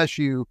throws.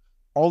 MSU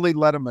only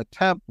let him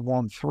attempt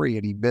 1 3,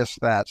 and he missed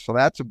that. So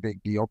that's a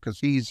big deal because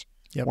he's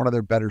one of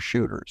their better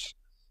shooters.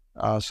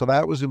 So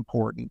that was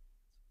important.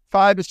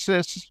 5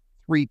 assists,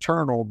 3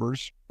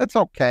 turnovers. That's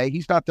okay.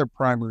 He's not their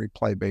primary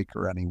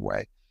playmaker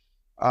anyway.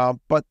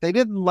 But they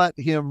didn't let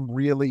him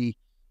really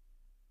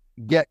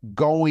get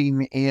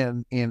going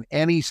in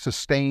any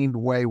sustained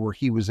way where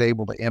he was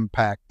able to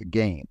impact the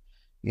game,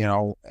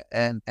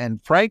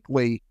 and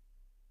frankly,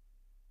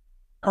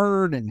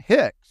 Kern and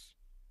Hicks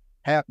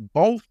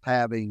both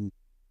having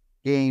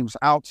games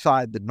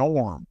outside the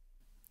norm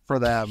for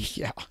them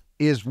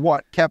is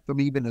what kept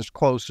them even as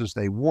close as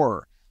they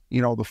were.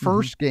 The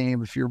first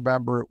game, if you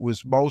remember, it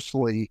was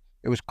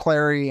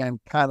Clary and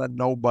kind of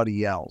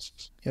nobody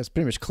else. Yeah, it's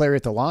pretty much Clary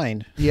at the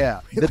line.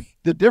 Yeah.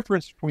 The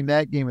difference between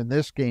that game and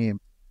this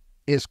game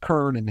is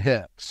Kern and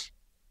Hicks.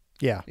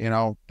 Yeah.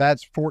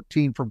 That's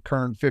 14 from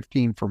Kern,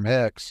 15 from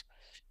Hicks.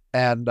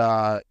 And,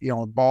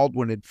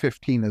 Baldwin had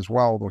 15 as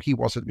well, though he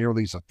wasn't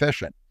nearly as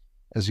efficient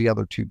as the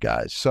other two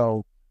guys.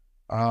 So,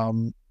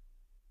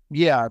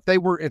 if they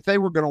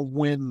were going to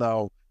win,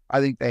 though, I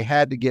think they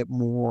had to get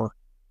more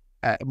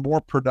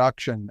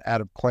production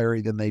out of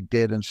Clary than they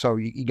did. And so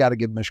you got to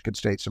give Michigan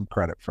State some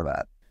credit for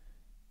that.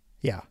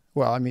 Yeah.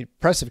 Well, I mean,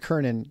 impressive.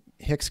 Kern and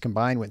Hicks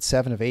combined went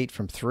 7 of 8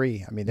 from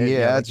 3. I mean,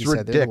 it's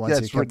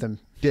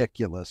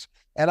ridiculous.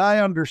 And I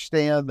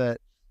understand that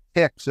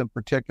Hicks in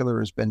particular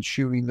has been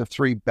shooting the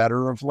 3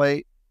 better of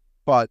late,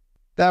 but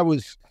that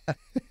was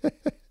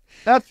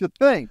that's the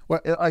thing.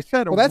 I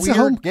said, that's a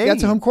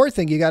home court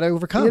thing you got to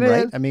overcome,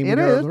 right? I mean,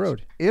 we're on the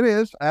road. It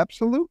is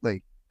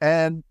absolutely.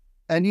 And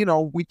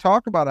we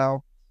talk about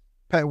how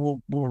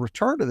we'll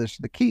return to this,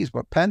 the keys,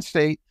 but Penn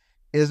State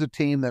is a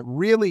team that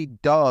really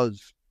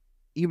does,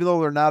 even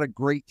though they're not a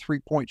great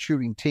 3-point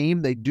shooting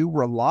team, they do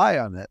rely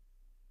on it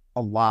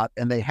a lot,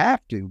 and they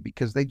have to,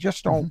 because they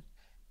just don't.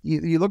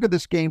 You look at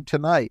this game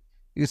tonight,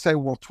 you say,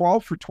 well,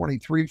 12 for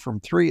 23 from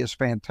 3 is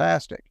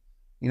fantastic.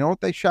 You know what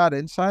they shot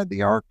inside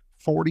the arc?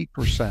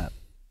 40%.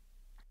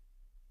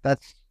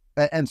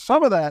 And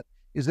some of that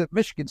is that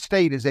Michigan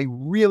State is a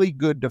really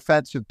good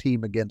defensive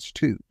team against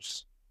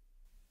twos.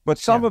 But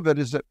some of it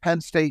is that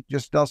Penn State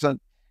just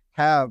doesn't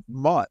have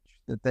much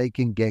that they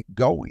can get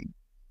going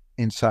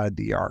inside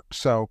the arc.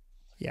 So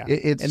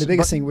and the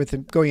biggest thing with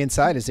them going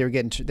inside is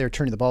they're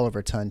turning the ball over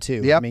a ton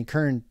too. Yep. I mean,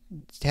 Kern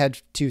had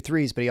 2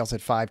 threes, but he also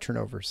had 5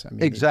 turnovers. I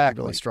mean,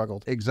 exactly. He really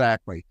struggled.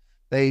 Exactly.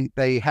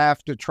 They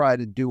have to try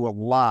to do a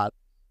lot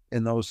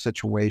in those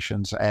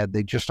situations, and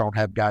they just don't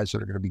have guys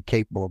that are going to be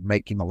capable of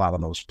making a lot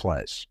of those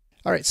plays.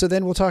 All right, so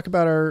then we'll talk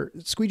about our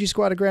Squeegee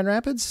Squad of Grand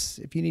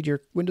Rapids. If you need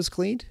your windows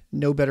cleaned,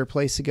 no better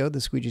place to go than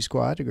the Squeegee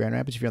Squad of Grand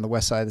Rapids if you're on the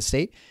west side of the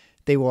state.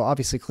 They will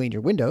obviously clean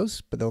your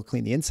windows, but they'll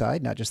clean the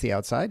inside, not just the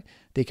outside.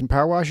 They can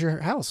power wash your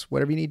house,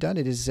 whatever you need done.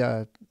 It is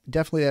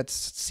definitely that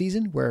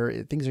season where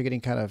things are getting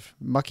kind of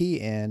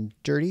mucky and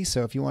dirty.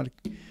 So if you want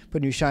to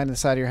put a new shine on the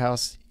side of your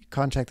house,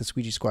 contact the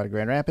Squeegee Squad of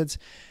Grand Rapids.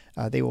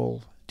 They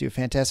will do a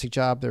fantastic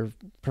job. They're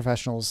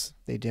professionals.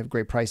 They have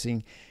great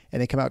pricing,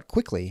 and they come out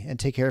quickly and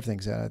take care of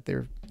things.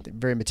 They're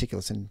very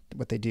meticulous in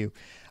what they do.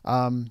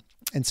 And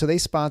so they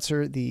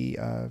sponsor the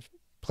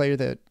player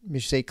that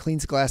Michigan State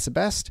cleans the glass the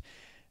best,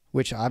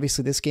 which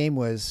obviously this game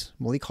was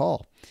Malik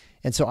Hall.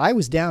 And so I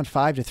was down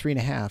 5 to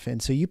 3.5. And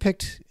so you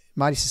picked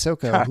Madi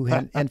Sissoko, who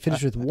had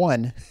finished with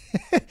 1.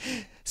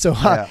 So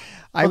I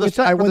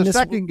won the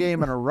second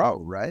game in a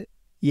row, right?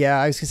 Yeah,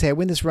 I was going to say I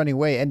win this running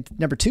away. And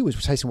number 2 was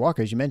Tyson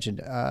Walker, as you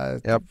mentioned.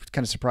 Kind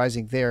of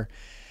surprising there.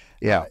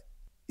 Yeah.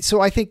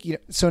 So I think,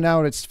 so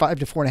now it's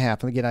 5 to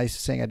 4.5. And again, I was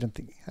saying I don't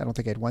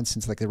think I'd won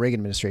since like the Reagan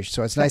administration.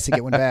 So it's nice to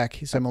get one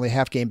back. So I'm only a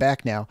half game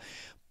back now.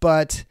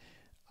 But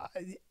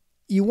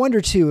you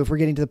wonder too if we're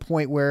getting to the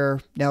point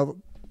where now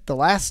the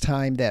last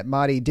time that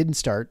Madi didn't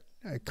start,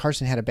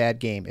 Carson had a bad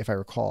game, if I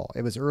recall.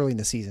 It was early in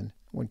the season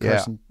when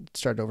Carson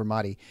started over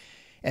Madi,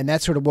 and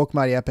that sort of woke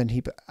Madi up.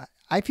 And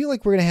I feel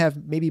like we're gonna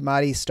have maybe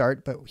Madi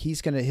start, but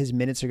his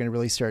minutes are gonna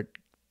really start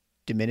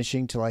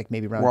diminishing to like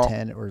maybe around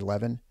 10 or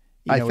 11.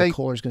 I think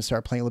Kohler's gonna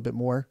start playing a little bit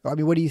more. I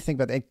mean, what do you think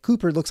about that? And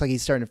Cooper looks like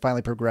he's starting to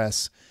finally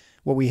progress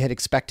what we had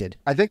expected.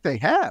 I think they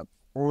have.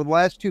 Over the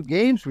last 2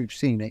 games, we've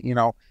seen it.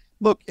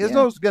 Look,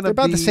 Izzo's going to be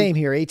about the same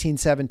here,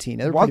 18-17.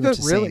 They're was pretty much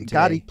it the really? same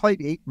God,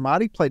 today.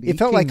 Madi played 18 It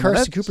felt like Carson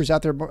minutes. Cooper's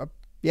out there.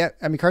 Yeah,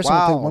 I mean, Carson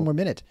would play 1 more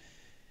minute.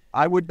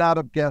 I would not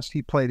have guessed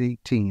he played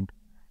 18.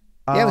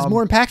 Yeah, it was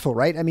more impactful,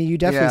 right? I mean, you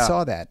definitely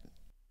saw that.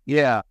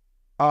 Yeah.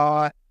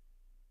 I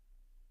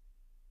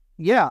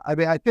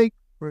mean, I think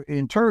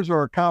in terms of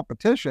our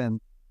competition,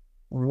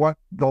 what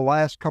the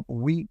last couple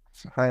of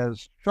weeks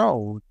has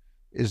shown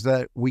is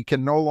that we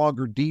can no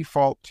longer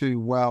default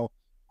to,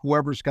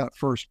 whoever's got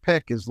first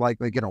pick is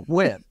likely going to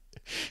win.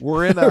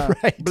 We're in a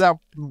now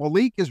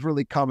Malik is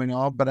really coming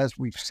on, but as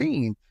we've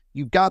seen,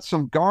 you've got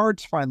some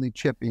guards finally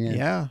chipping in.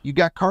 Yeah. You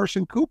got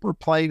Carson Cooper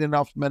playing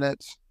enough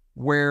minutes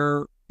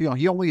where,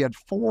 he only had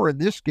 4 in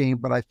this game,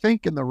 but I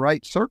think in the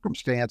right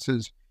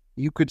circumstances,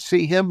 you could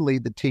see him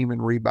lead the team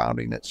in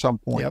rebounding at some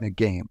point in a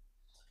game.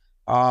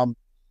 I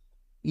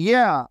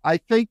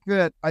think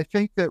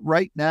that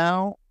right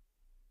now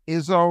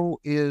Izzo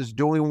is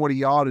doing what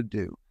he ought to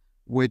do,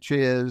 which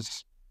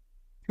is,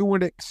 to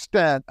an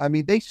extent, I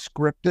mean, they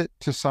script it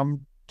to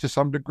some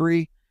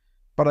degree,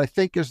 but I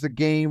think as the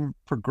game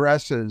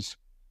progresses,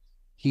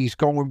 he's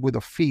going with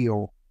a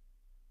feel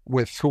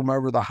with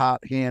whomever the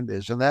hot hand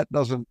is, and that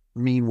doesn't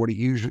mean what he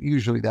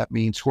usually that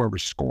means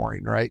whoever's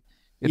scoring, right?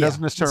 It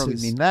doesn't necessarily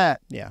mean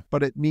that,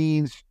 but it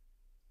means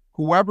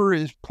whoever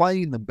is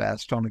playing the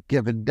best on a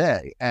given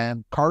day,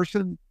 and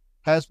Carson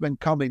has been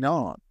coming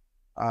on.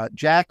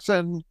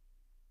 Jackson,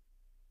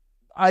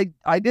 I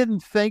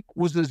didn't think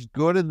was as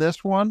good in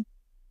this one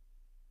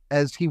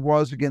as he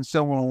was against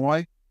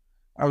Illinois.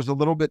 I was a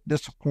little bit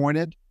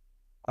disappointed.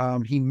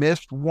 He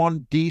missed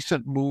one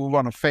decent move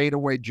on a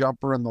fadeaway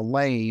jumper in the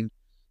lane,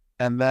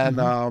 and then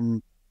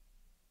I'm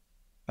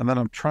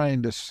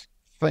trying to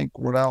think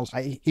what else.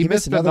 He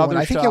missed another one.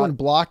 I think shot. that one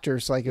blocked or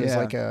so, like it was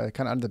like a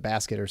kind of under the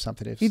basket or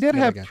something. He did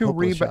have like two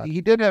rebounds.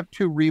 He did have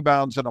 2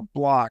 rebounds and a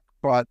block,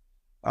 but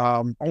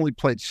only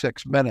played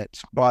 6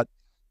 minutes. But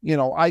you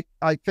know,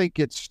 I think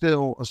it's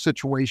still a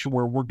situation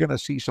where we're going to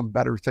see some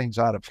better things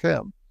out of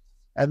him.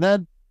 And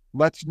then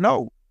let's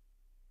note,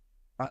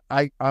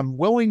 I'm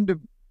willing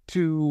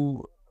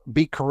to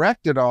be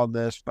corrected on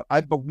this, but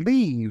I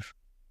believe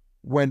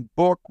when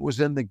Book was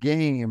in the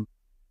game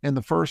in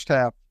the first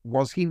half,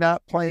 was he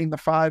not playing the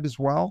 5 as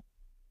well?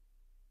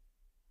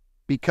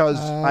 Because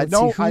I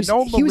know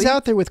Malik, he was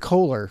out there with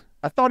Kohler.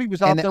 I thought he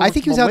was out there. I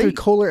think he was Malik. out there with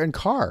Kohler and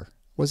Carr.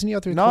 Wasn't he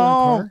out there with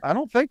Kohler and Carr? I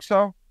don't think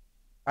so.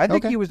 I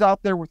think he was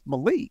out there with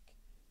Malik.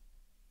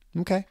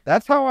 Okay.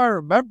 That's how I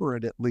remember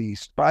it, at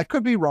least. But I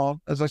could be wrong.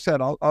 As I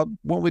said, I'm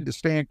willing to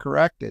stand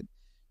corrected.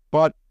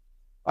 But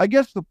I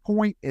guess the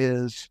point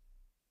is,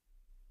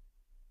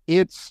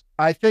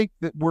 I think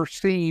that we're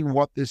seeing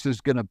what this is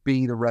going to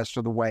be the rest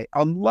of the way,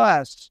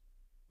 unless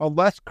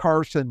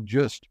Carson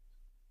just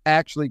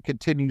actually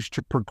continues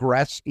to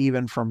progress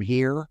even from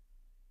here,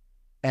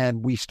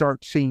 and we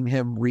start seeing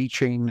him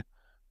reaching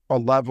a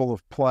level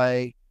of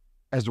play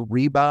as a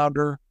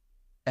rebounder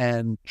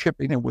and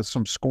chipping in with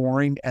some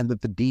scoring, and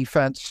that the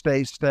defense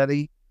stays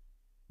steady.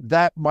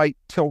 That might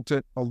tilt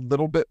it a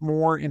little bit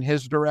more in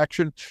his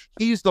direction.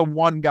 He's the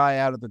one guy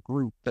out of the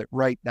group that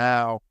right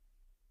now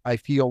I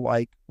feel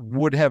like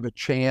would have a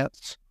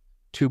chance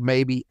to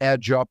maybe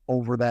edge up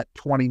over that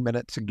 20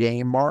 minutes a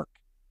game mark.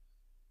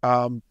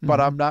 But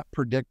I'm not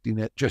predicting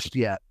it just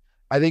yet.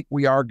 I think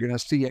we are going to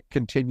see it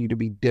continue to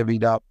be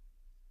divvied up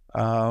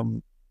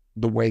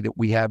the way that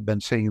we have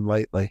been seeing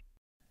lately.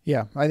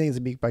 Yeah, I think it's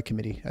a by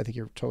committee. I think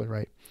you're totally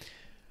right.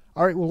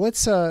 All right, well,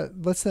 let's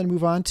then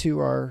move on to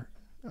our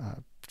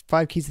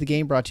 5 keys to the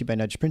game, brought to you by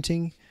Nudge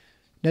Printing.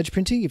 Nudge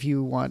Printing, if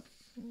you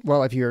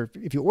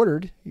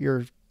ordered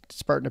your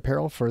Spartan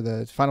apparel for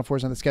the Final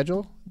Fours on the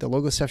schedule, the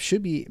logo stuff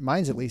should be,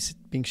 mine's at least,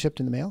 being shipped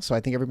in the mail. So I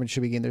think everyone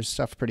should be getting their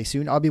stuff pretty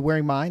soon. I'll be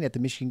wearing mine at the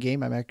Michigan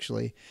game. I'm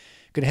actually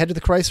going to head to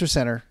the Chrysler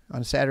Center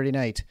on Saturday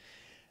night.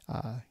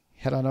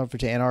 Head on over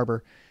to Ann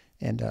Arbor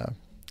and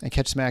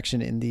catch some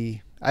action in the,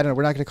 I don't know,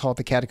 we're not going to call it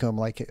the Catacomb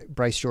like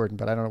Bryce Jordan,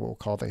 but I don't know what we'll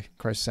call the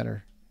Chrysler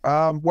Center.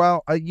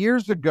 Well,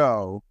 years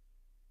ago,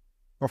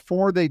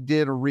 before they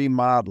did a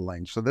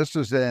remodeling, so this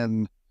is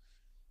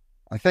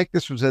I think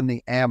this was in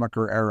the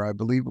Amaker era. I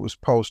believe it was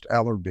post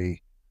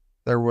Ellerby.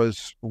 There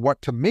was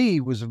what to me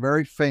was a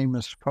very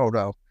famous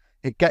photo.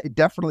 It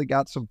definitely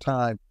got some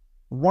time.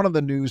 One of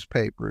the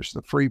newspapers,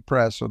 the Free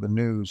Press or the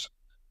News,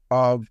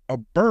 of a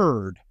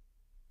bird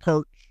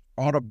perched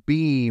on a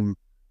beam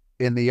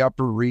in the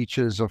upper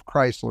reaches of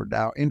Chrysler.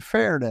 Now, in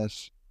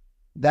fairness,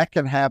 that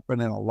can happen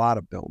in a lot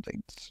of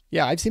buildings.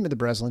 Yeah, I've seen it at the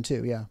Breslin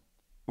too. Yeah,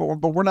 but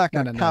we're not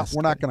going to count.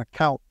 We're not going to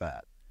count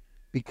that,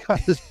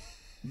 because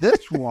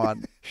this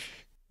one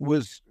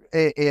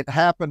it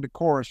happened to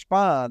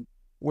correspond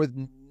with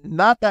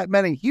not that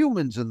many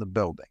humans in the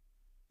building.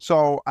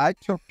 So I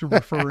took to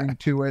referring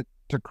to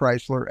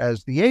Chrysler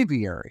as the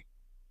aviary,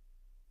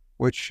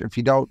 which, if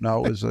you don't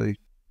know, is a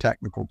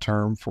technical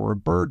term for a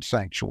bird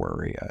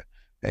sanctuary,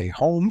 a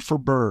home for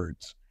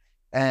birds.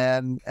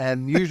 And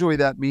usually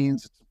that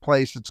means it's a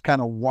place that's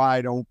kind of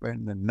wide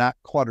open and not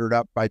cluttered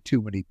up by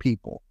too many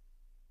people.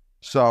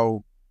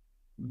 So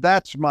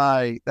that's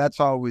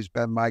always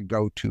been my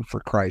go-to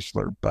for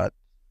Chrysler, but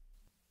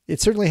it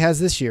certainly has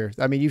this year.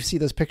 I mean, you see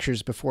those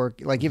pictures before,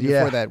 like even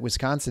before that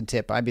Wisconsin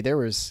tip. I mean, there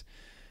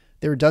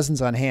were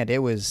dozens on hand. It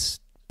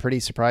was pretty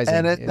surprising.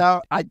 And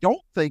now I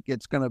don't think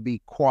it's going to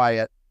be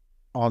quiet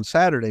on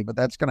Saturday, but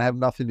that's going to have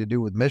nothing to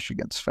do with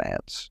Michigan's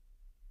fans.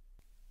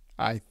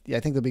 I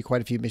think there'll be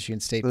quite a few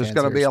Michigan State fans. There's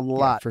going to be a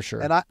lot, for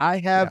sure. And I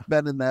have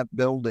been in that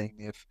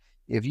building.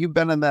 If you've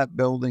been in that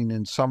building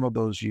in some of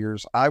those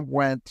years, I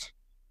want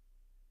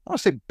to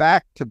say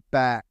back to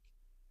back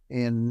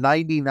in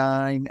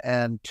 99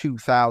 and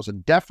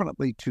 2000,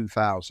 definitely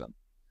 2000.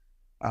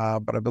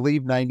 But I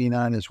believe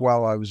 99 as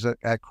well. I was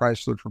at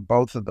Chrysler for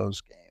both of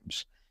those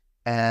games.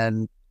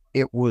 And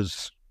it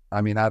was,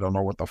 I mean, I don't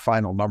know what the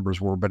final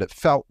numbers were, but it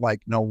felt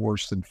like no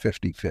worse than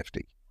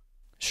 50-50.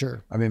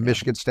 Sure. I mean,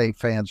 Michigan State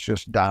fans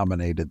just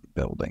dominated the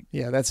building.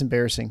 Yeah, that's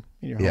embarrassing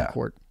in your home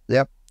court.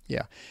 Yep.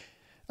 Yeah.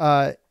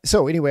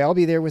 So anyway, I'll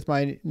be there with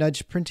my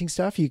Nudge Printing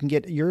stuff. You can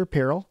get your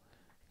apparel,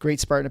 great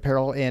Spartan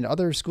apparel, and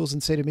other schools in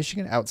the state of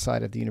Michigan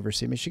outside of the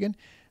University of Michigan,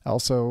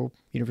 also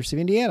University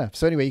of Indiana.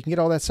 So anyway, you can get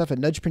all that stuff at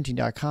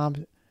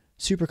nudgeprinting.com.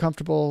 Super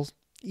comfortable,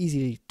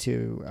 easy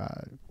to,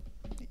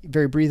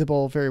 very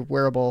breathable, very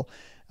wearable,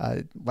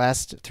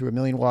 last through a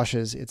million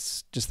washes.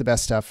 It's just the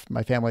best stuff.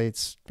 My family,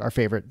 it's our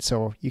favorite.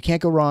 So you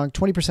can't go wrong.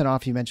 20%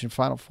 off. You mentioned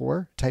Final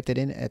Four. Type that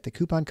in at the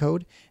coupon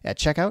code at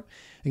checkout.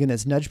 Again,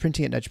 that's Nudge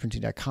Printing at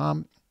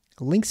nudgeprinting.com.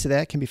 Links to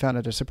that can be found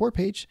at our support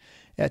page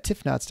at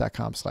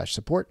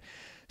tiffnots.com/support.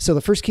 So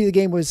the first key of the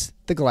game was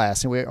the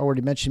glass. And we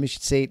already mentioned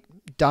Michigan State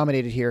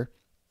dominated here.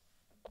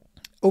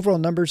 Overall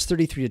numbers,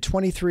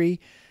 33-23.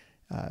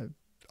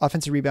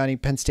 Offensive rebounding,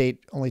 Penn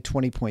State only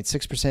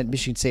 20.6%,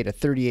 Michigan State a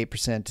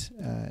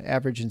 38%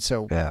 average. And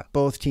so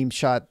both teams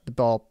shot the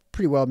ball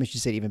pretty well. Michigan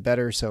State even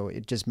better. So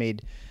it just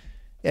made,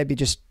 it'd be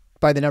just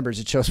by the numbers,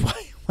 it shows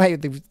why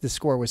the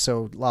score was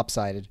so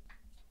lopsided.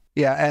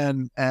 Yeah,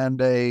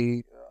 and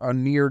a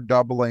near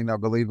doubling. I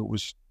believe it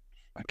was.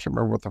 I can't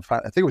remember what the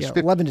I think it was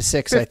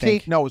 11-6. 15, I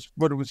think. No, it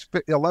was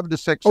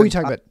 11-6. Oh, you're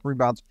talking about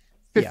rebounds.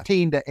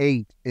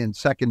 15-8 in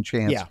second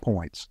chance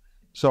points.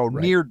 So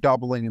near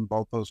doubling in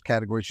both those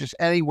categories. Just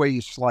any way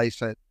you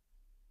slice it,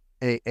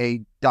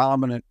 a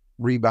dominant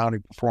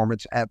rebounding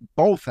performance at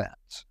both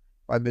ends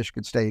by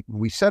Michigan State.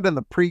 We said in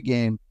the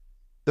pregame,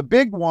 the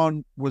big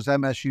one was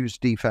MSU's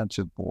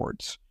defensive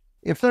boards.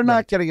 If they're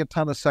not getting a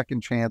ton of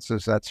second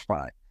chances, that's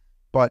fine.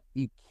 But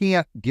you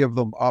can't give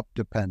them up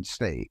to Penn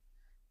State.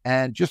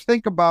 And just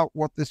think about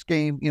what this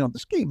game,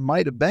 this game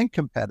might have been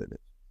competitive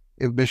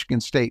if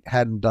Michigan State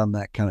hadn't done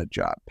that kind of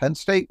job. Penn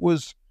State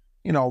was,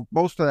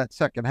 most of that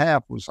second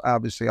half was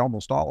obviously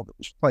almost all of it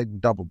was played in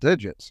double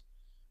digits.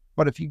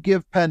 But if you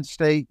give Penn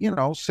State,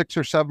 6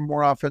 or 7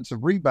 more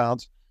offensive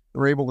rebounds,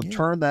 they're able to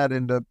turn that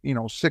into,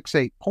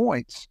 6-8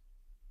 points.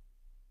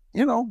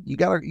 You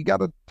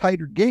got a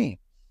tighter game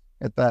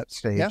at that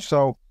stage. Yeah.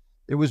 So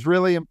it was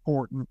really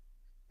important.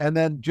 And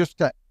then just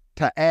to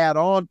add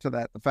on to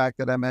that, the fact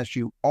that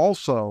MSU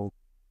also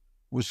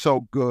was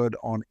so good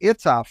on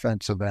its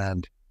offensive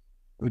end,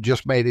 it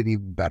just made it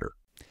even better.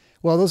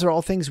 Well, those are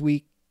all things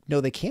we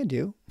know they can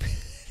do.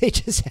 They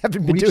just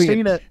haven't been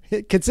doing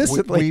it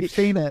consistently. We've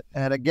seen it.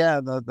 And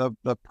again,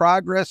 the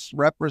progress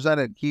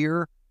represented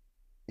here,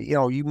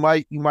 you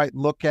might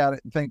look at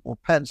it and think, well,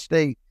 Penn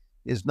State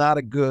is not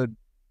a good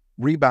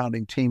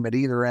rebounding team at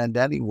either end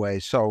anyway.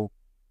 So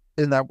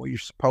isn't that what you're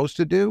supposed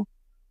to do?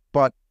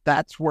 But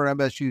that's where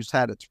MSU's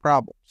had its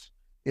problems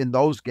in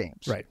those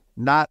games. Right.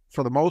 Not,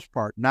 for the most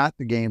part, not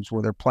the games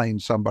where they're playing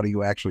somebody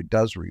who actually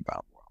does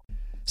rebound well.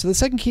 So the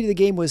second key to the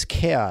game was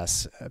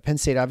chaos. Penn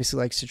State obviously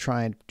likes to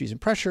try and do some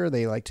pressure.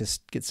 They like to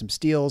get some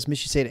steals.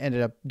 Michigan State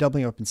ended up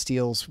doubling up in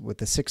steals with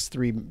the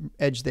 6-3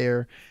 edge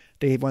there.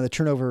 They won the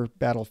turnover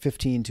battle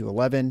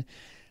 15-11.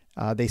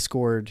 They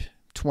scored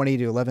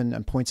 20-11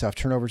 on points off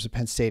turnovers of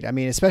Penn State. I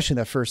mean, especially in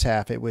the first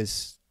half,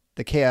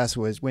 the chaos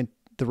went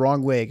the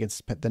wrong way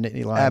against the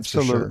Nittany Lions.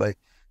 Absolutely.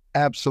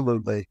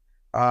 Absolutely.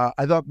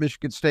 I thought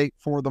Michigan State,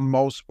 for the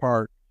most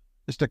part,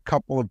 just a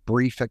couple of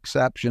brief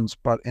exceptions,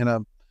 but in a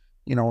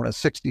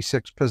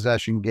 66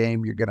 possession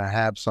game, you're going to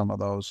have some of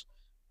those.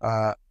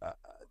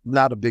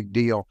 Not a big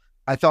deal.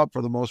 I thought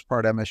for the most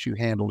part, MSU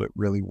handled it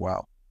really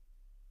well.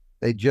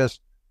 They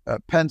just,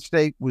 Penn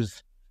State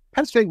was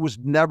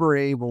never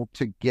able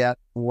to get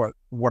what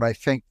I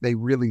think they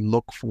really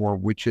look for,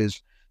 which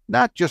is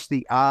not just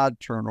the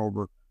odd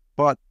turnover,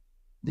 but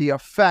the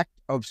effect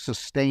of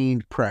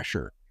sustained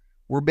pressure,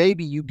 where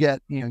maybe you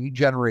get, you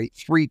generate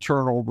 3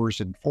 turnovers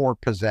in 4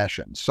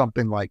 possessions,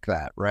 something like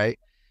that, right?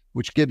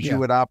 Which gives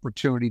you an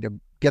opportunity to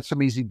get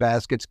some easy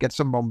baskets, get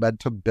some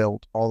momentum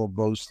built, all of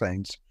those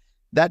things.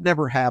 That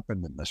never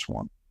happened in this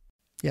one.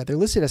 Yeah, they're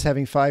listed as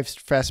having 5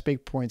 fast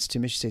break points to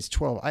Michigan State's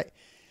 12.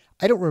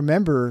 I don't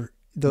remember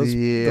those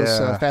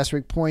fast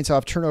break points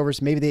off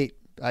turnovers. Maybe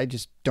I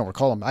just don't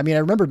recall them. I mean, I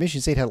remember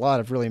Michigan State had a lot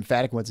of really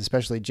emphatic ones,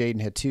 especially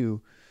Jaden had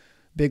 2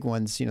 big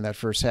ones, that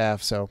first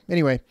half. So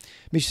anyway,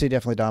 Michigan State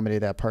definitely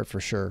dominated that part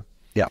for sure.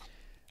 Yeah.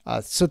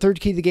 So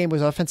third key to the game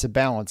was offensive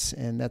balance,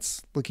 and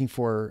that's looking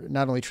for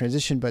not only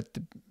transition, but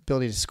the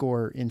ability to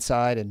score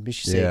inside. And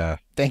Michigan State,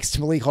 thanks to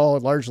Malik Hall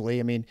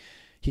largely, I mean,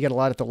 he got a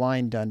lot at the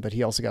line done, but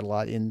he also got a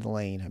lot in the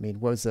lane. I mean,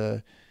 what was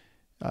the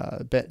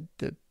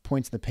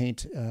points in the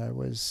paint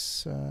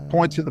was...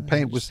 points in the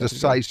paint was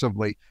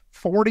decisively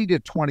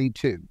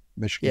 40-22,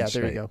 Michigan State.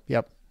 Yeah, there you go.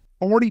 Yep.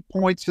 40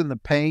 points in the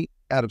paint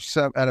out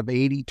of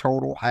 80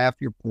 total,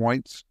 half your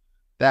points.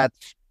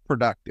 That's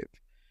productive.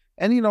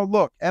 And,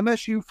 look,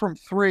 MSU from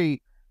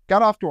 3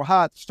 got off to a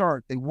hot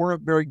start. They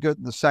weren't very good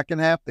in the second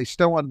half. They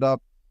still ended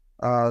up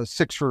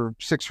 6 for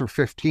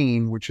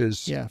 15, which is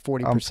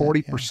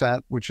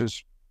 40%, which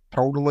is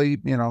totally,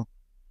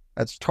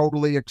 that's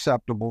totally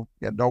acceptable.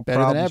 Yeah, no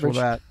problems with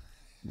that.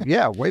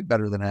 Yeah, way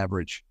better than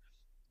average.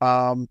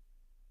 But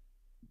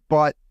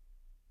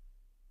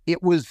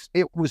it was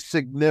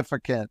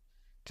significant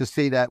to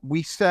see that.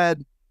 We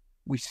said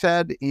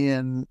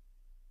in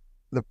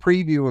the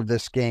preview of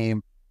this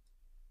game,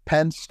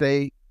 Penn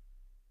State,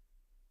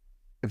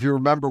 if you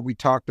remember, we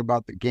talked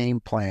about the game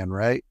plan,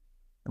 right?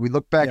 And we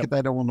looked back at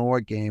that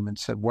Illinois game and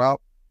said, well,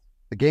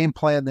 the game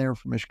plan there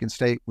for Michigan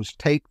State was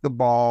take the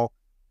ball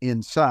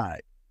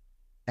inside.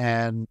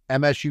 And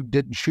MSU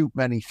didn't shoot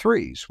many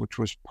threes, which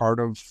was part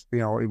of,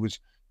 it was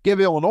give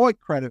Illinois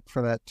credit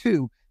for that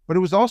too, but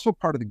it was also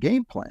part of the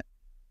game plan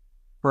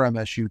for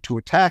MSU to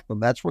attack them.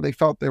 That's where they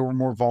felt they were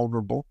more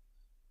vulnerable,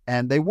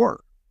 and they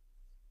were.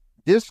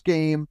 This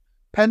game,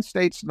 Penn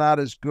State's not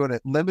as good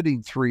at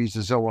limiting threes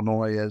as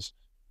Illinois is,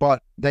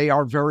 but they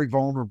are very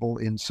vulnerable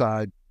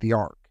inside the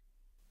arc.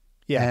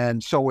 Yeah.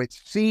 And so it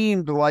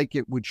seemed like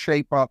it would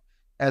shape up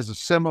as a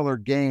similar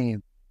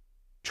game,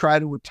 try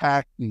to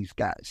attack these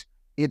guys.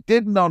 It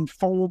didn't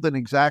unfold in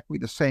exactly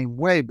the same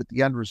way, but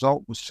the end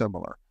result was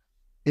similar.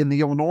 In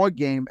the Illinois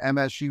game,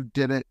 MSU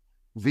did it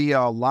via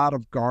a lot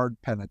of guard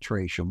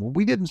penetration. Well,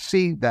 we didn't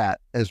see that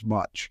as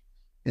much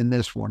in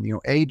this one.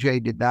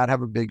 AJ did not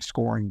have a big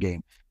scoring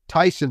game.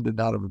 Tyson did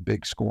not have a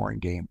big scoring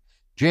game.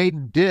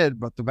 Jaden did,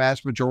 but the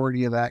vast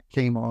majority of that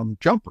came on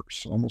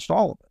jumpers, almost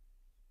all of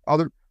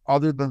it.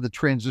 Other than the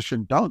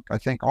transition dunk, I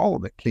think all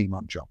of it came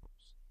on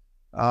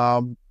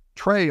jumpers.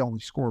 Trey only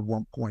scored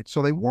 1 point.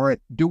 So they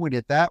weren't doing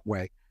it that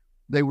way.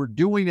 They were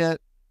doing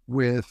it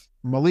with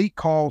Malik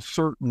Hall,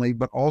 certainly,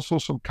 but also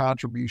some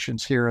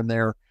contributions here and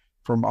there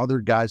from other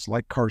guys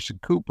like Carson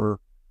Cooper,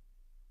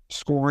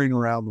 scoring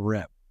around the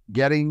rim,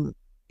 getting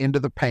into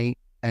the paint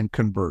and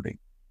converting.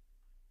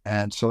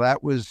 And so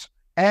that was,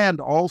 and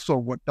also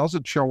what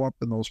doesn't show up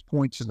in those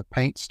points in the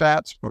paint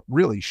stats, but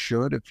really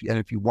should,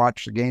 if you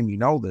watch the game, you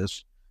know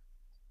this,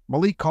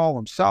 Malik Hall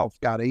himself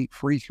got 8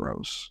 free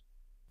throws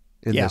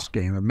in this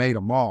game and made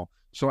them all.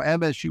 So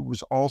MSU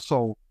was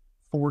also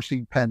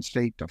forcing Penn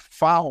State to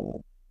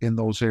foul in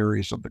those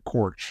areas of the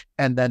court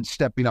and then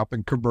stepping up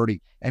and converting.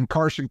 And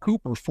Carson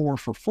Cooper 4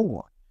 for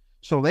 4.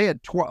 So they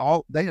had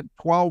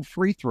 12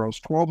 free throws.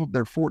 12 of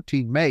their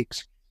 14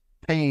 makes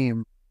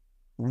came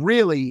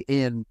really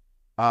in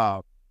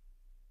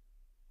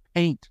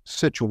paint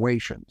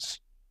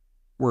situations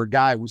where a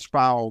guy was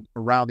fouled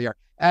around the arc.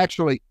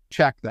 Actually,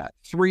 check that.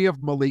 3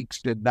 of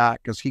Malik's did not,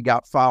 because he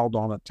got fouled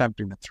on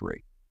attempting a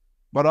 3.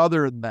 But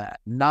other than that,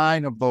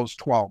 9 of those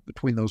 12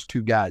 between those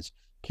two guys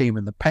came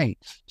in the paint.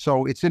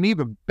 So it's an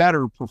even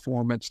better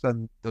performance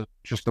than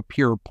just the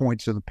pure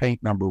points in the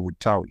paint number would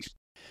tell you.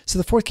 So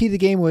the fourth key to the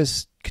game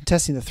was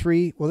contesting the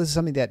 3. Well, this is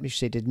something that Michigan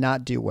State did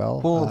not do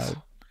well.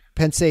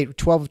 Penn State,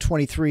 12 of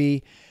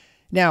 23.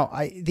 Now,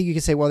 I think you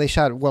could say, well, they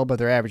shot well above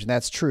their average, and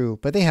that's true,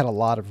 but they had a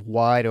lot of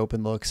wide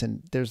open looks,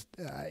 and there's,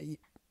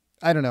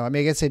 I don't know. I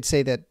mean, I guess I'd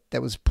say that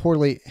was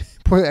poorly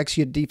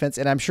executed defense,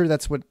 and I'm sure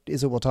that's what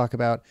Izzo will talk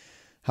about,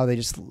 how they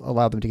just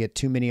allowed them to get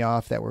too many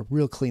off that were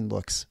real clean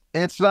looks.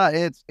 It's not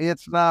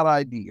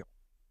ideal.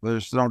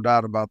 There's no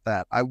doubt about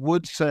that. I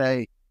would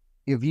say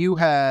if you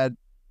had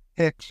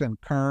Hicks and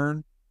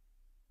Kern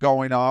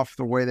going off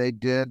the way they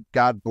did,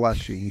 God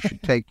bless you. You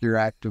should take your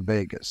act to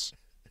Vegas,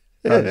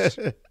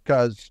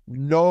 because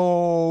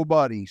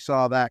nobody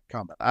saw that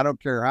coming. I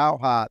don't care how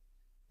hot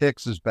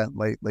Hicks has been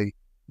lately.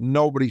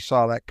 Nobody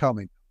saw that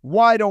coming.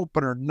 Wide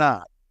open or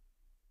not,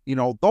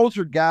 those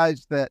are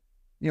guys that,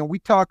 we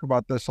talk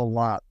about this a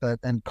lot,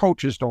 and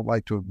coaches don't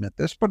like to admit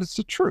this, but it's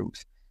the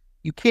truth.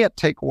 You can't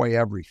take away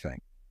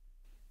everything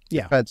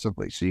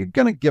defensively, so you're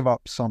going to give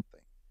up something.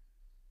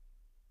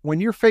 When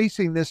you're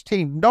facing this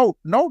team,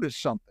 notice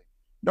something.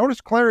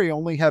 Notice Clary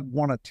only had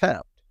 1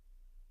 attempt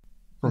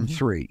from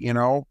 3.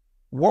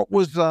 What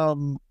was,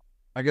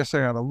 I guess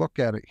I got to look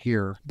at it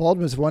here.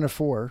 Baldwin was 1 of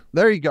 4.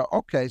 There you go.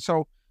 Okay,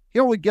 so he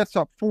only gets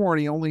up 4,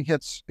 and he only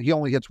hits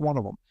 1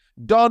 of them.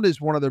 Dunn is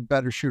one of their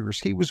better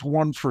shooters. He was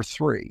 1 for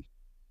 3.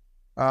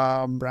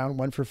 Brown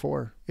 1 for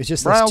 4. It's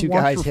just those two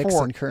guys, Hicks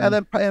and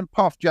Kern. And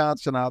Puff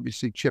Johnson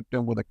obviously chipped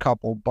in with a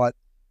couple, but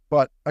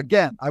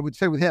again, I would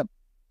say with him,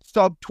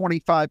 sub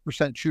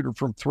 25% shooter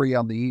from 3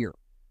 on the year.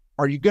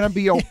 Are you going to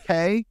be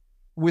okay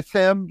with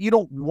them? You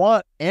don't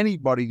want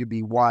anybody to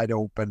be wide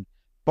open,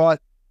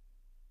 but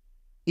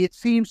it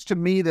seems to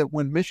me that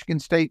when Michigan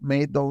State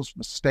made those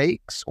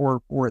mistakes,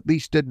 or at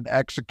least didn't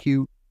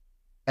execute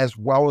as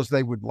well as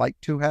they would like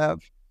to have,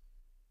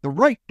 the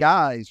right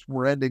guys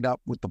were ending up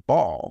with the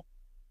ball.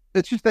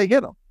 It's just they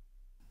hit them.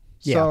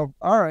 Yeah. So,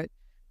 all right.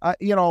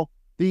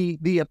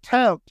 The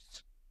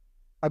attempts,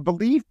 I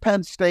believe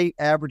Penn State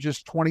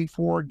averages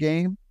 24 a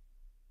game.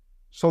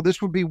 So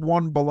this would be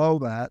 1 below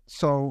that.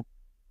 So,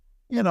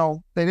 they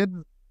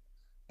didn't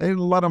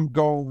let them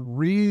go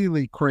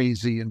really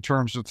crazy in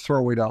terms of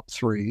throwing up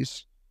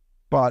 3s.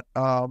 But,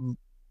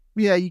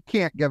 you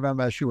can't give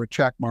MSU a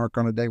check mark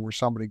on a day where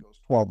somebody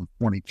goes 12 and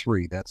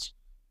 23. That's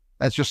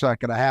just not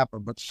going to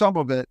happen. But some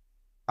of it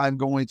I'm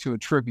going to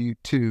attribute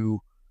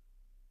to,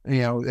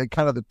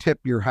 kind of the tip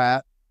your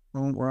hat.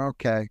 Well,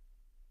 okay.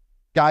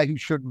 Guy who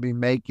shouldn't be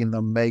making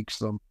them makes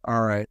them.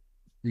 All right.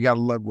 You got to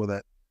live with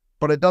it.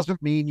 But it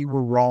doesn't mean you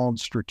were wrong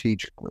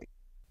strategically.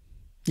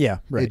 Yeah,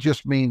 right. It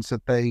just means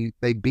that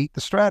they beat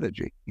the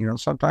strategy.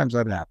 Sometimes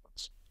that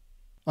happens.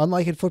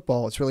 Unlike in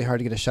football, it's really hard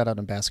to get a shutout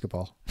in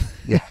basketball.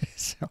 Yeah.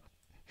 So,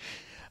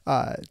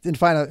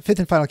 fifth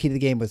and final key to the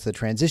game was the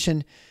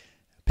transition.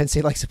 Penn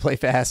State likes to play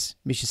fast.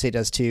 Michigan State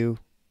does too.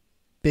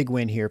 Big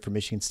win here for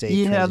Michigan State.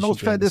 Yeah,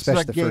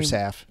 especially the first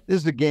half. This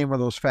is a game where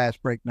those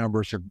fast break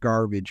numbers are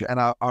garbage, and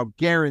I'll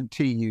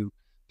guarantee you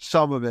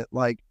some of it.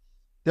 Like,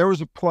 there was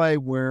a play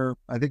where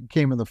I think it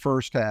came in the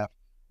first half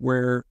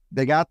where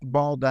they got the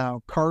ball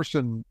down.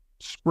 Carson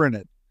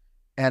sprinted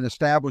and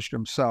established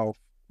himself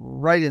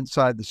right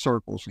inside the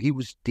circles. He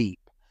was deep,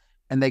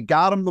 and they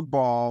got him the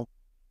ball,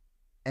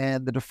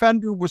 and the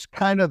defender was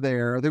kind of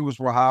there. I think it was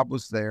Wahab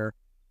was there.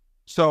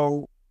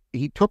 So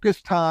he took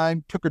his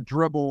time, took a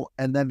dribble,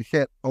 and then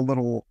hit a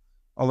little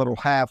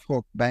half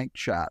hook bank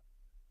shot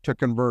to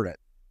convert it.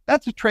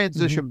 That's a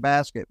transition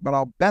basket, but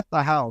I'll bet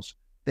the house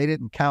they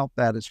didn't count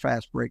that as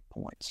fast break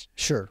points.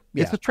 Sure.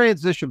 Yeah. It's a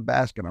transition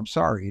basket. I'm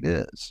sorry, it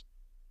is.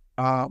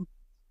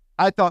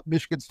 I thought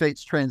Michigan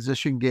State's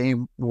transition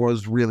game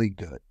was really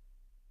good.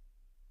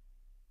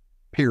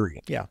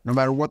 Period. Yeah. No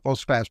matter what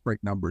those fast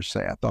break numbers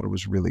say, I thought it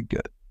was really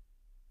good.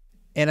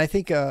 And I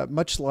think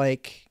much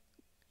like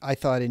I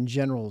thought in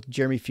general,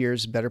 Jeremy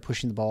Fears better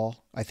pushing the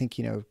ball. I think,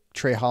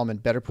 Trey Hallman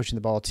better pushing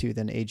the ball too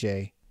than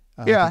AJ.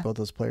 I think both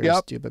those players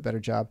do a better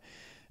job.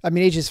 I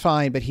mean, AJ's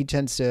fine, but he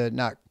tends to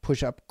not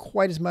push up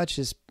quite as much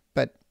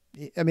but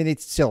I mean,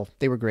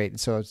 they were great. And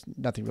so it's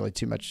nothing really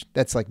too much.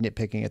 That's like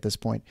nitpicking at this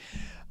point.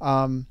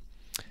 All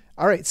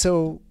right.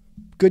 So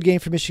good game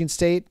for Michigan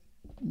State.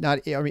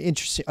 Of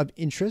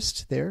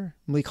interest there.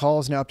 Malik Hall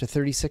is now up to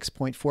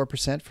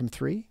 36.4% from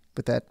three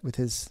with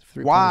his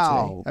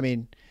 3-pointer today. I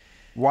mean,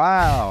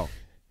 wow.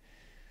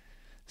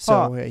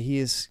 So he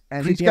is,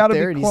 and he's got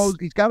to be close.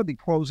 He's got to be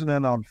closing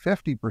in on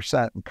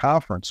 50% in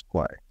conference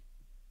play.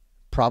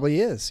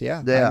 Probably is. Yeah.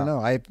 I don't know.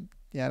 I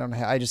don't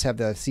have. I just have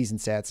the season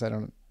stats.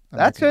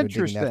 That's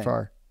interesting. That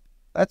far.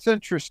 That's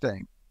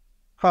interesting.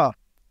 Huh.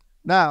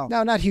 Now,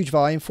 not huge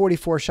volume.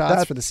 44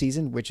 shots for the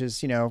season, which is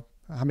how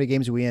many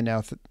games are we in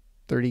now?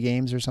 30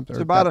 games or something.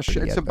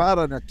 It's about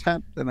an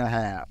attempt and a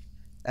half.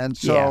 And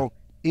so,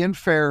 in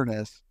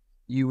fairness,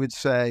 you would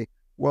say,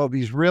 well, if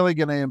he's really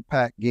going to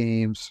impact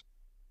games,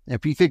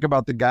 if you think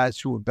about the guys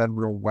who have been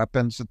real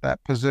weapons at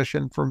that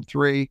position from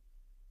three,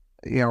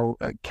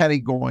 Kenny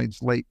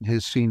Goins late in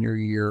his senior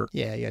year.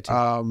 Yeah,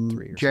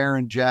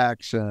 Jaren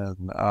Jackson,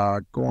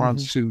 Goran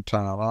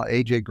Sutan,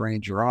 AJ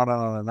Granger, on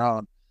and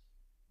on.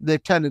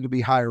 They've tended to be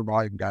higher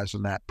volume guys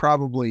than that.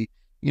 Probably,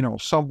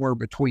 somewhere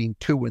between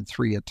 2 and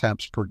 3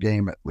 attempts per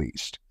game at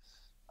least.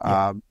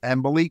 Yeah.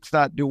 And Malik's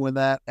not doing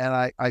that, and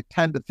I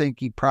tend to think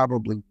he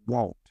probably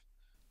won't.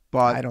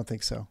 But I don't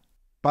think so.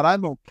 But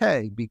I'm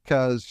okay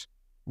because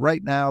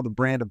right now the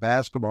brand of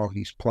basketball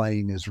he's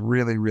playing is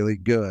really, really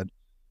good.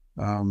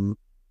 And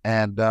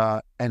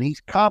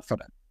he's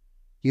confident.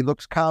 He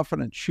looks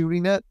confident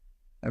shooting it.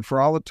 And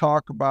for all the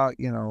talk about,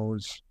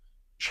 his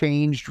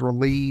changed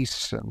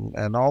release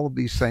and all of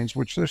these things,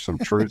 which there's some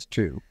truth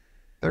to,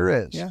 there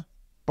is. Yeah.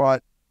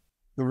 But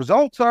the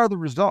results are the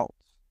results.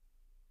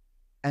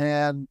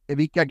 And if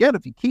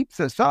he keeps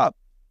this up,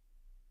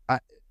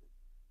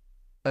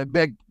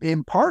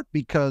 in part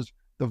because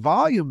the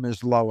volume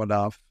is low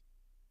enough,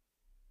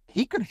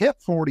 he could hit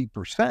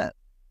 40%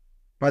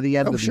 by the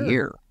end of the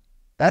year.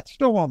 That's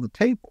still on the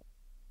table.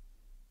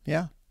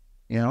 Yeah.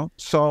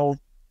 So,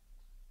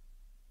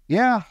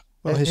 yeah.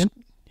 Well,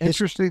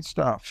 interesting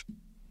stuff.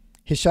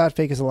 His shot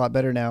fake is a lot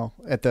better now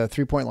at the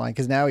 3-point line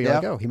because now you're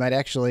like, oh, he might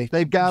actually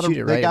They've got shoot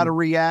it, right? They got to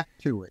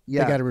react to it.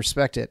 Yeah. They got to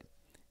respect it.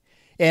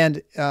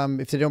 And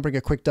if they don't bring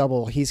a quick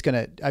double, he's going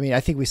to, I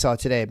think we saw it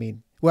today.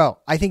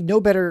 I think no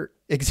better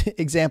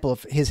example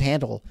of his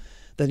handle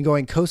than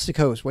going coast to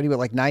coast when he went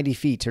like 90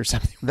 feet or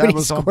something. That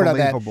was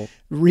unbelievable.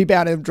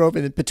 Rebounded and drove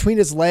it between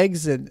his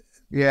legs. And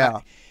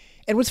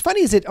and what's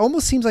funny is it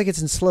almost seems like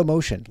it's in slow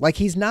motion. Like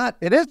he's not.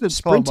 It is in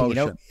sprinting,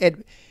 slow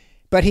motion.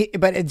 But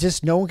it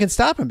just no one can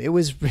stop him. It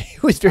was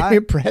very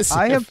impressive.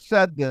 I have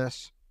said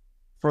this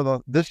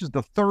this is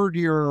the third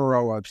year in a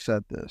row I've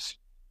said this.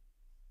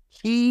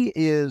 He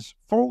is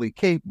fully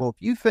capable. If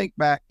you think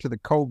back to the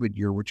COVID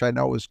year, which I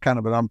know is kind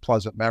of an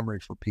unpleasant memory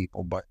for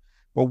people, but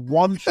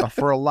one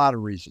for a lot of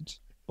reasons.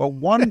 But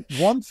one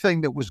thing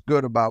that was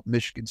good about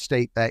Michigan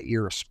State that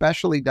year,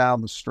 especially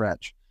down the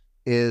stretch,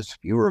 is if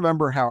you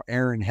remember how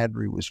Aaron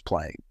Henry was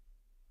playing,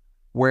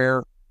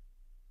 where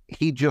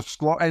he just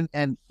slow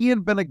and he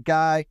had been a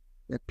guy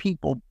that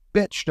people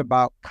bitched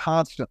about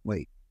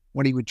constantly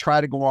when he would try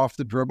to go off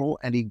the dribble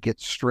and he'd get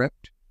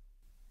stripped.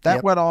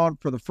 That went on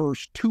for the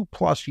first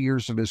 2+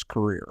 years of his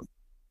career.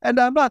 And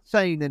I'm not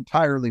saying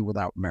entirely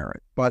without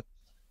merit, but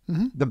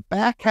the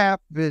back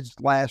half of his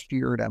last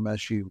year at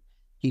MSU,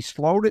 he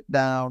slowed it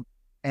down,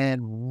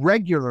 and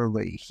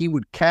regularly he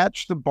would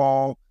catch the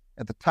ball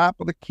at the top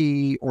of the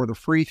key or the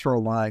free throw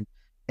line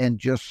and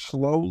just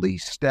slowly,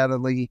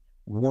 steadily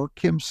work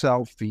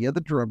himself via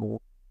the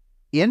dribble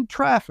in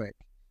traffic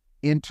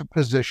into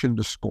position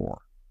to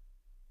score.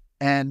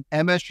 And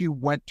MSU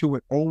went to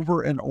it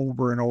over and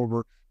over and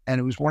over. And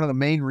it was one of the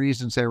main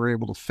reasons they were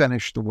able to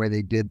finish the way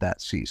they did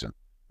that season,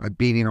 by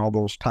beating all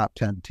those top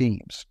 10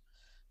 teams.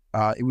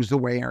 It was the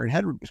way Aaron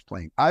Henry was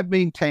playing. I've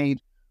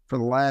maintained for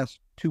the last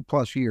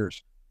 2+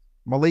 years,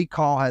 Malik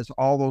Hall has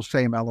all those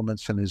same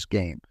elements in his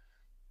game.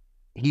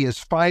 He is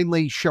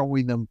finally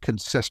showing them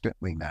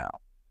consistently now.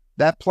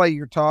 That play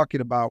you're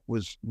talking about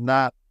was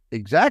not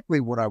exactly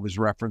what I was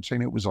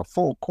referencing. It was a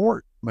full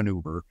court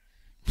maneuver.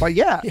 But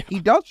yeah, he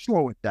does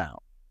slow it down.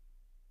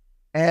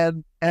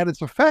 And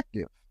it's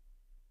effective.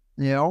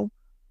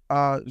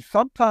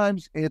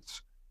 Sometimes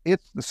it's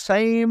the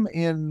same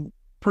in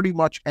pretty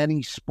much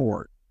any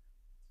sport.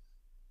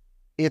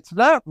 It's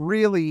not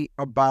really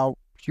about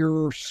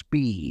pure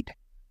speed.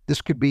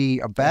 This could be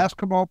a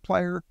basketball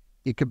player.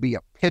 It could be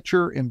a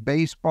pitcher in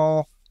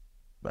baseball.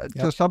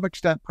 To some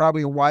extent,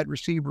 probably a wide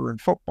receiver in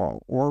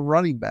football or a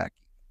running back.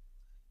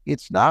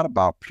 It's not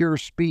about pure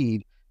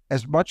speed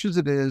as much as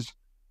it is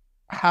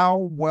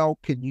how well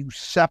can you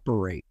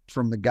separate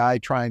from the guy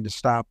trying to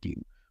stop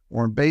you.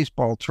 Or in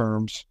baseball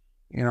terms,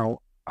 how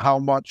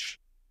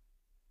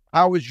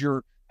is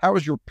your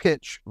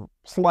pitch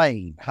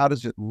playing? How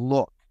does it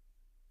look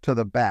to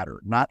the batter?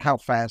 Not how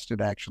fast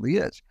it actually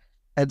is.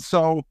 And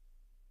so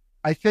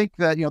I think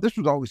that, this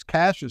was always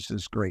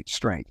Cassius's great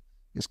strength,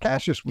 because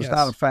Cassius was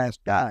not a fast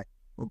guy.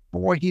 But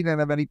boy, he didn't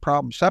have any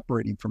problem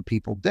separating from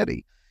people, did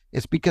he?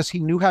 It's because he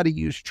knew how to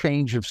use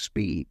change of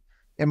speed.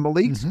 In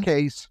Malik's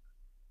case,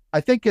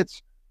 I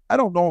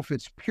don't know if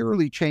it's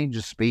purely change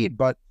of speed,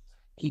 but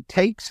he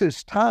takes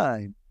his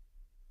time,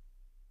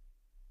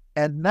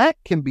 and that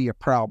can be a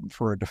problem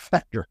for a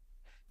defender,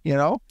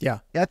 Yeah.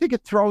 I think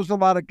it throws a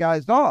lot of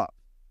guys off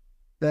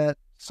that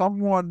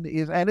someone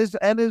is, and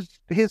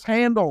his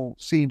handle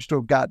seems to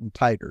have gotten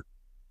tighter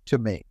to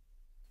me.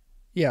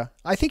 Yeah.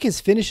 I think his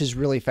finish is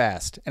really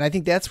fast, and I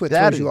think that's what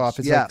throws you off.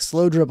 It's like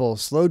slow dribble.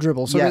 So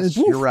yes,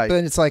 you're right.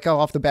 Then it's like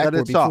off the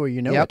backboard before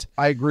you know it.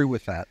 I agree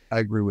with that.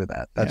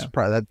 That's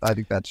probably, I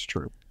think that's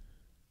true.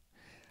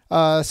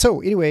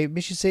 So anyway,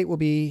 Michigan State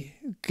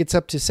gets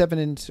up to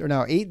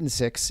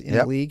 8-6 in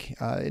the league,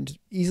 and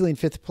easily in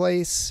 5th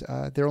place.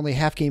 They're only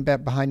half game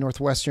back behind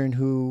Northwestern,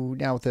 who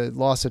now with the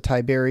loss of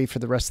Ty Berry for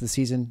the rest of the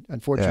season,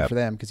 unfortunate for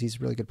them because he's a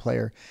really good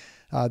player.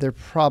 They're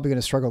probably going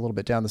to struggle a little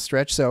bit down the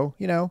stretch. So,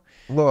 you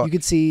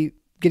could see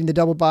getting the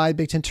double bye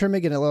Big Ten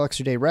tournament, getting a little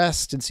extra day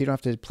rest, and so you don't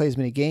have to play as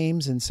many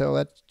games. And so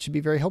that should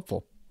be very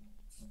helpful.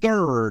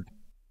 3rd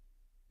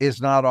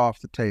is not off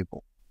the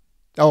table.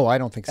 Oh, I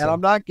don't think so. And I'm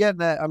not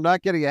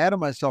getting ahead of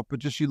myself, but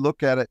just you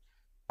look at it.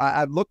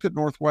 I've looked at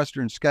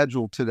Northwestern's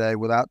schedule today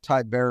without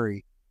Ty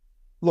Berry.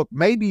 Look,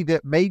 maybe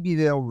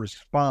they'll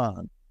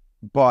respond,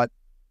 but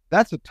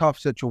that's a tough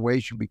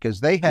situation because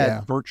they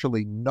had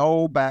virtually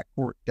no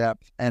backcourt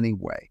depth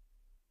anyway.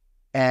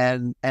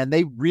 And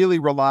they really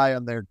rely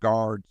on their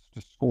guards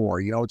to score.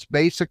 It's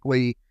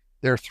basically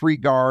their 3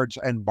 guards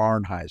and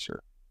Barnheiser.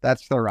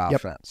 That's their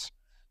offense.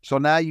 So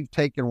now you've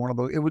taken one of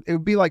those. It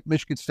would be like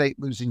Michigan State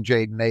losing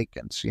Jaden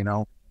Akins,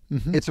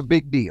 It's a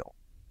big deal.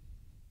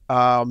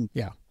 I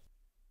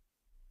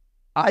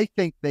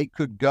think they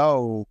could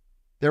go,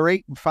 they're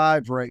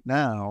 8-5 right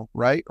now,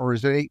 right? Or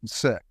is it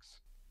 8-6?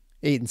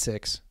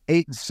 8-6.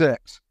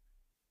 8-6.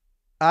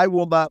 I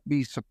will not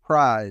be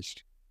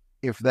surprised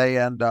if they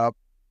end up.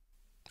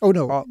 Oh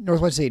no,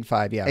 Northwest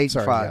 8-5. Yeah, 8-5.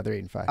 Sorry, yeah,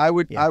 they're 8-5.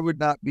 I would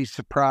not be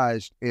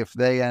surprised if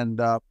they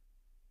end up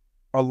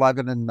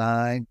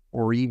 11-9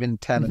 or even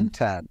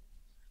 10-10.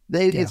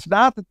 It's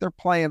not that they're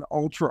playing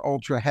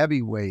ultra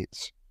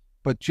heavyweights,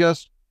 but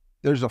just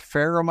there's a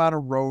fair amount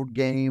of road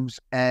games,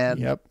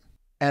 and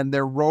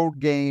they're road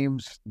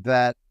games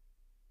that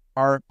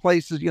are at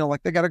places,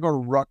 like they got to go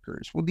to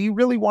Rutgers. Well, do you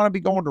really want to be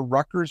going to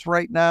Rutgers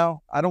right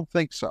now? I don't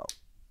think so.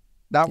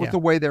 Not with the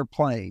way they're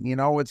playing.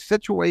 It's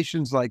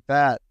situations like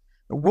that.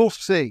 We'll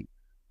see.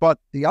 But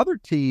the other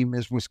team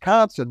is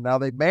Wisconsin. Now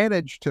they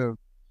managed to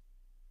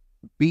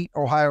beat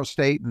Ohio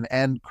State and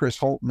end Chris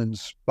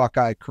Holtman's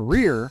Buckeye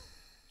career.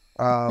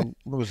 It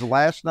was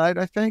last night,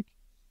 I think.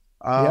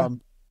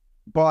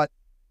 But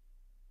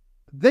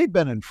they've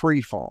been in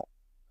free fall.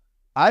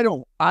 I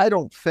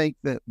don't think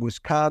that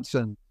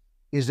Wisconsin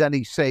is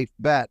any safe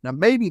bet. Now,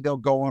 maybe they'll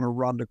go on a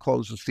run to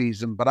close the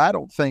season, but I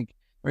don't think,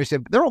 like I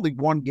said, they're only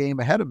 1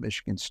 game ahead of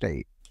Michigan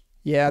State.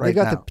 Yeah, they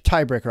got the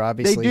tiebreaker,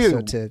 obviously.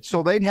 They do.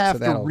 So they'd have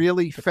to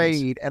really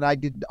fade. And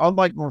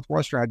unlike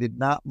Northwestern, I did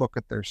not look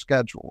at their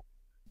schedule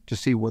to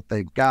see what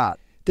they've got.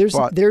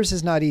 Theirs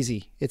is not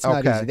easy. It's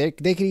not easy. They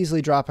could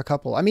easily drop a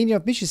couple. I mean,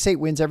 if Michigan State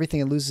wins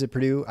everything and loses at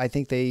Purdue, I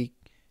think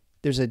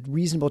there's a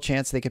reasonable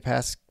chance they could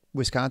pass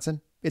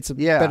Wisconsin. It's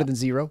better than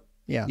 0.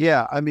 Yeah.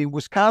 Yeah. I mean,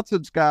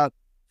 Wisconsin's got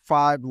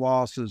 5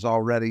 losses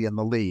already in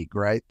the league,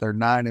 right? They're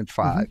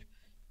 9-5.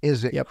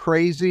 Is it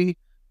crazy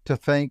to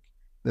think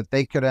that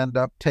they could end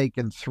up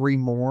taking 3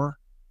 more?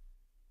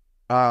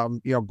 Go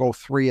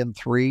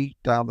 3-3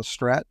 down the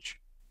stretch.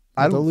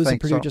 I don't lose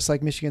Purdue just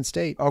like Michigan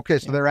State. Okay,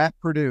 so they're at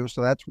Purdue,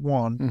 so that's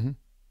 1.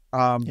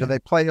 Do they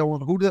play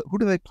Illinois? Who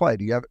do they play?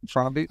 Do you have it in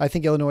front of you? I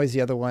think Illinois is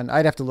the other one.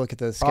 I'd have to look at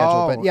the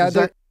schedule, but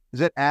yeah, is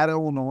it at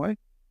Illinois?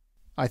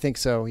 I think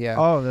so. Yeah.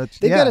 Oh,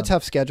 they've got a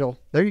tough schedule.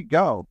 There you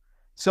go.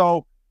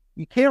 So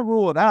you can't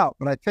rule it out,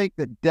 but I think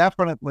that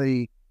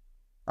definitely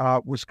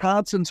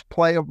Wisconsin's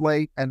play of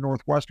late and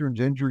Northwestern's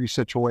injury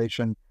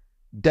situation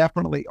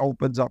definitely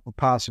opens up a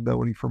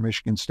possibility for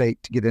Michigan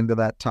State to get into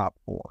that top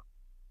 4.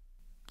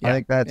 Yeah, I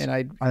think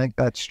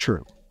that's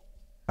true.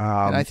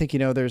 And I think,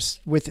 there's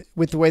with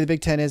the way the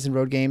Big Ten is in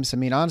road games. I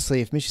mean,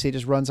 honestly, if Michigan State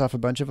just runs off a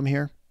bunch of them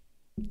here,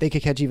 they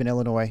could catch even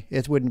Illinois.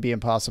 It wouldn't be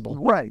impossible,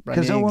 right?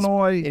 Because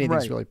Illinois,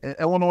 really...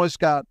 Illinois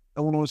got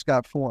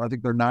 4. I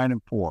think they're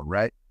 9-4,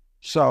 right?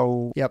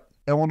 So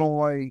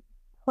Illinois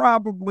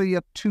probably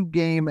a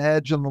 2-game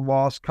edge in the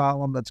loss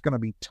column. That's going to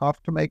be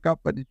tough to make up,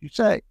 but as you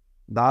say,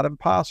 not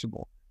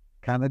impossible.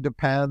 Kind of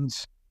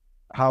depends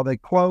how they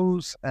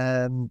close,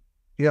 and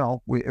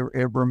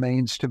it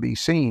remains to be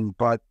seen.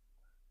 But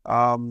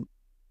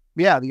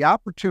the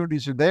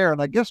opportunities are there.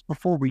 And I guess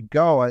before we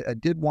go, I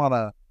did want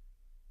to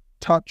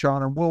touch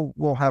on, and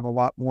we'll have a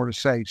lot more to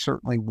say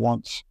certainly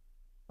once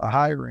a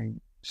hiring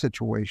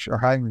situation or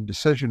hiring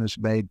decision is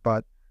made.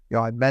 But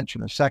I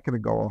mentioned a second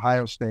ago,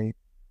 Ohio State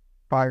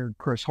fired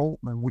Chris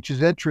Holtmann, which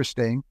is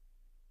interesting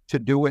to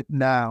do it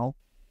now,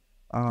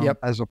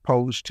 as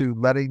opposed to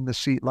letting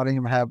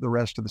him have the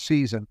rest of the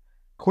season.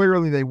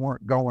 Clearly, they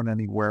weren't going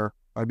anywhere.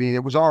 I mean,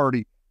 it was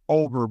already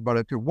over, but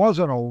if it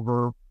wasn't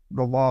over,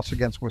 the loss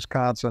against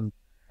Wisconsin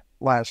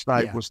last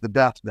night was the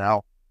death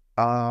knell.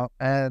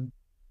 And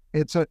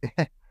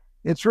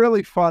it's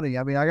really funny.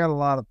 I mean, I got a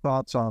lot of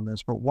thoughts on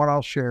this, but what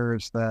I'll share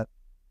is that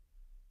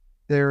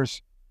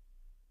there's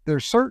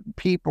certain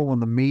people in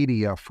the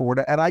media for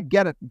it, and I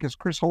get it because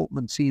Chris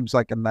Holtmann seems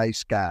like a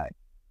nice guy,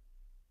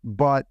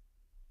 but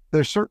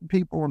there's certain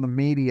people in the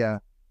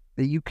media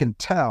that you can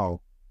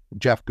tell,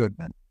 Jeff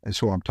Goodman is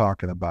who I'm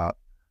talking about,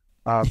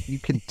 you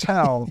can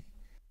tell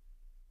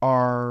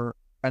are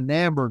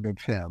enamored of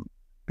him.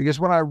 Because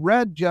when I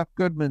read Jeff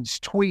Goodman's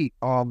tweet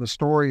on the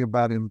story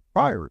about him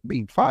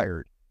being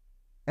fired,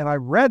 and I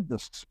read the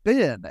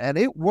spin, and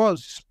it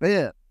was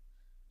spin.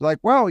 Like,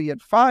 well, he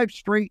had 5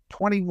 straight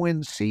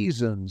 20-win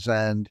seasons,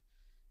 and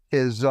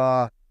his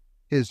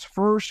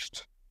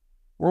first,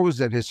 what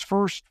was it? His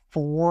first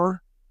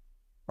 4.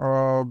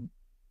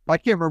 I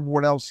can't remember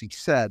what else he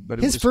said, but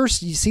his first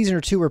season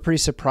or 2 were pretty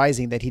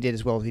surprising that he did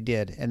as well as he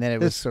did, and then it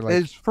was sort of like,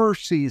 his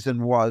first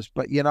season was,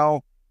 but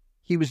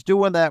he was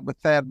doing that with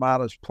Thad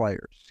Matta's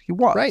players. He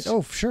was right.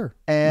 Oh, for sure.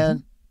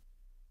 And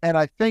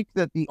I think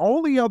that the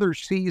only other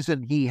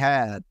season he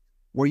had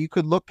where you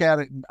could look at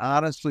it and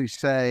honestly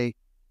say,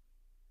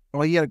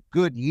 well, he had a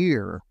good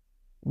year,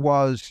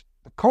 was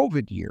the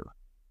COVID year,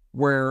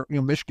 where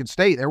Michigan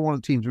State, they're one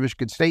of the teams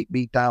Michigan State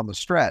beat down the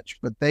stretch,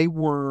 but I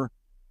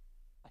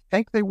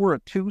think they were a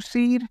 2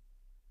 seed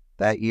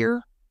that year,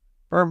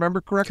 if I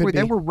remember correctly.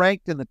 They were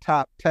ranked in the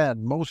top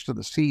 10 most of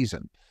the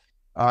season.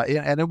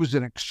 And it was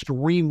an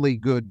extremely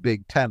good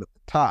Big Ten at the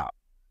top.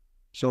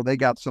 So they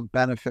got some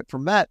benefit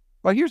from that.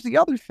 But here's the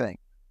other thing.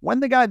 When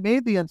the guy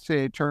made the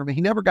NCAA tournament,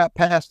 he never got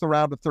past the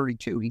round of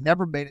 32. He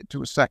never made it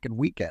to a second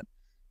weekend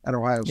at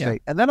Ohio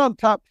State. And then on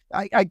top,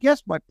 I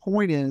guess my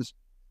point is,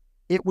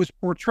 it was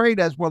portrayed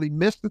as, well, he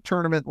missed the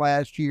tournament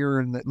last year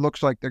and it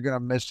looks like they're going to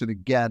miss it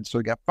again, so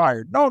he got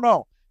fired.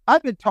 No.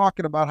 I've been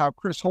talking about how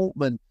Chris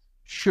Holtmann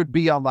should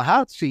be on the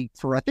hot seat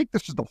for, I think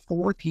this is the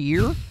 4th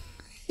year.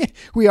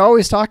 We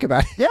always talk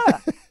about it.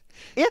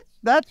 Yeah.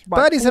 That's my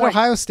Buddy's point. at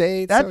Ohio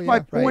State. That's my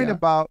point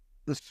about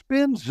the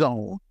spin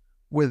zone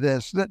with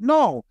this, that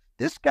no,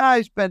 this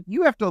guy's been,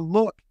 you have to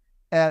look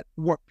at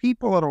what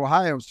people at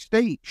Ohio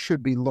State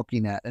should be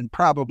looking at, and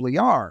probably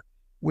are,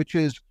 which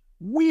is,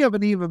 we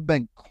haven't even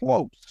been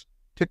close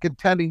to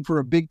contending for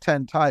a Big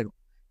Ten title.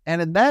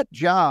 And in that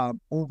job,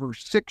 over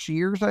 6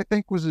 years, I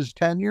think was his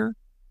tenure,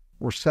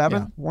 or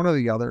 7, one or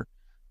the other,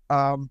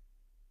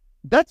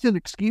 that's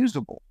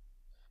inexcusable.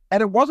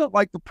 And it wasn't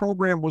like the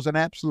program was an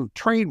absolute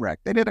train wreck.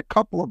 They did a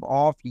couple of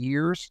off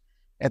years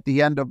at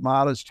the end of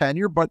Matta's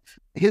tenure, but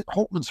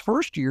Holtmann's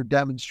first year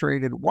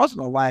demonstrated it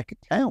wasn't a lack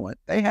of talent.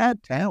 They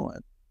had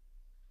talent.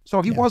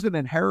 So he wasn't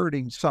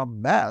inheriting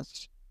some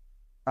mess.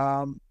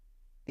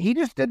 He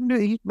just didn't do,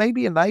 he may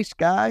be a nice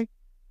guy,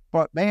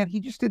 but man,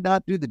 he just did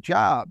not do the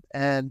job.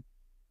 And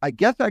I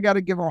guess I got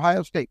to give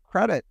Ohio State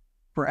credit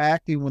for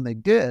acting when they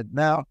did.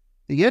 Now,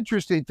 the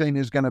interesting thing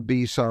is going to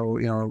be, so,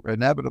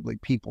 inevitably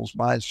people's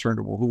minds turn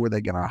to, well, who are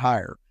they going to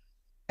hire?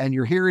 And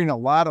you're hearing a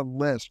lot of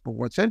lists, but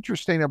what's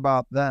interesting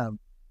about them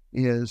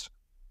is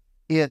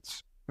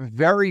it's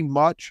very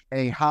much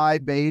a high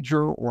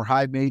major or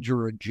high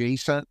major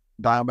adjacent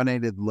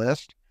dominated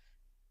list.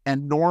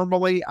 And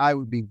normally I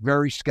would be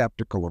very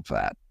skeptical of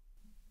that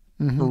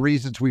for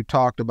reasons we've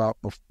talked about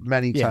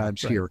many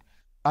times here.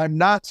 I'm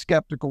not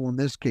skeptical in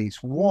this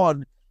case.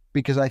 One,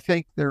 because I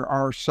think there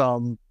are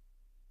some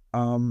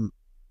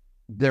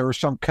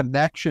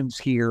connections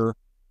here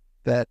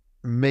that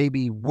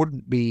maybe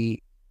wouldn't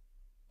be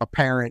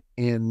apparent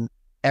in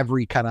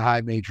every kind of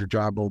high major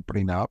job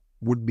opening up,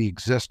 wouldn't be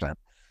existent.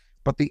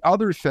 But the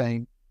other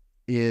thing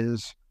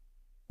is,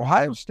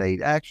 Ohio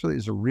State actually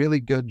is a really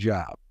good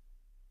job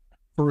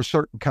for a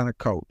certain kind of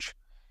coach.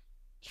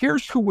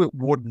 Here's who it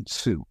wouldn't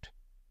suit.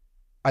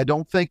 I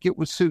don't think it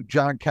would suit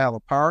John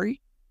Calipari.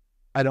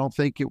 I don't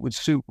think it would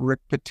suit Rick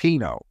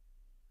Pitino.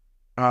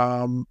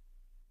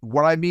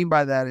 What I mean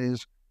by that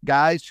is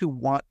guys who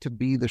want to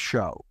be the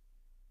show.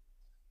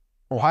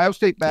 Ohio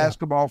State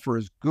basketball, for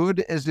as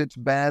good as it's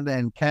been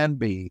and can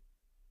be,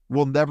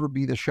 will never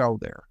be the show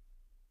there.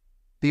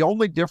 The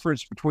only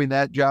difference between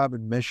that job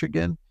and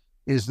Michigan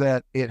is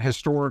that it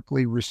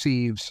historically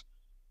receives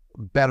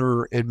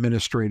better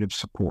administrative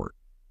support.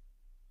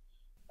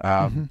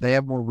 They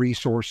have more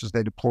resources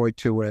they deploy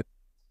to it,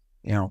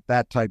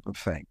 that type of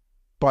thing.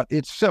 But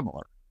it's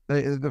similar.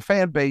 The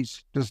fan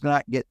base does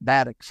not get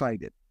that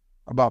excited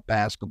about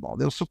basketball.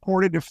 They'll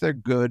support it if they're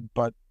good,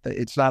 but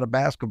it's not a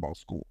basketball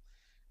school.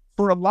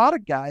 For a lot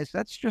of guys,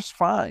 that's just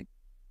fine.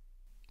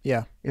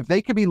 Yeah. If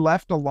they can be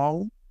left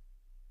alone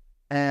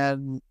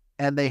and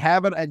they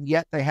have it, and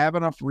yet they have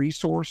enough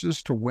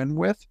resources to win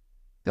with,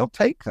 they'll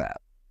take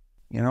that,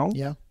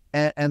 Yeah.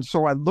 And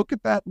so I look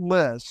at that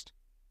list,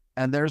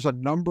 and there's a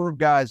number of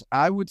guys.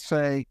 I would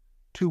say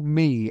to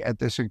me at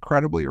this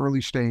incredibly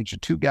early stage, the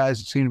two guys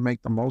that seem to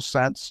make the most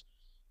sense.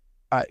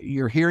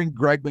 You're hearing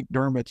Greg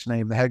McDermott's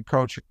name, the head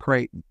coach at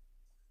Creighton.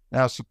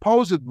 Now,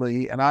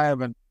 supposedly, and I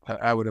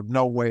would have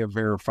no way of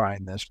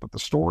verifying this, but the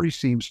story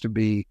seems to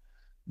be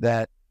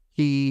that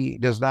he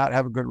does not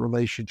have a good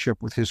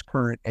relationship with his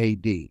current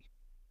AD.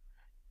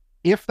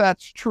 If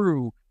that's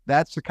true,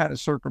 that's the kind of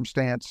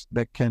circumstance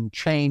that can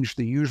change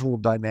the usual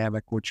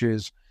dynamic, which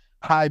is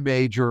high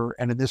major,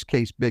 and in this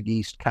case, Big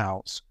East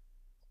counts.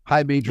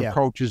 High major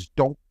coaches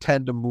don't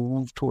tend to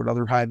move to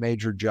another high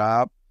major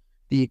job.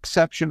 The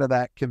exception to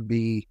that can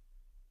be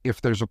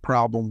if there's a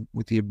problem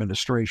with the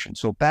administration.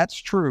 So if that's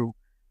true,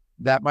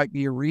 that might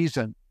be a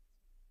reason.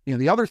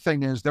 The other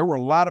thing is there were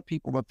a lot of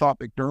people that thought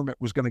McDermott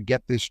was going to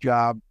get this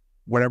job,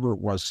 whatever it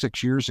was,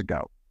 6 years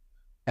ago,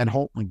 and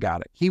Holtman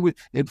got it.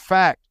 In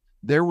fact,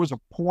 there was a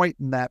point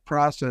in that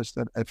process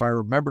that, if I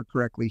remember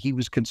correctly, he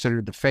was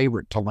considered the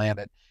favorite to land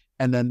it,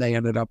 and then they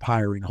ended up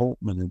hiring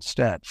Holtman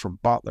instead from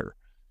Butler.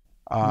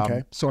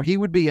 So he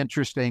would be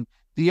interesting.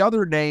 The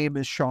other name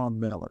is Sean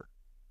Miller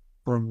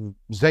from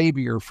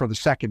Xavier for the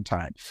second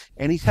time.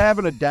 And he's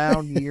having a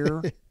down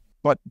year,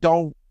 but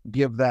don't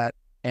give that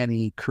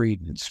any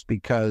credence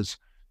because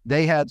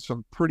they had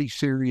some pretty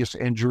serious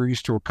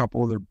injuries to a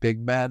couple of their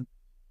big men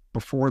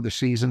before the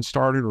season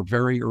started or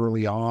very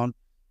early on,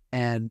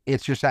 and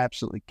it's just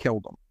absolutely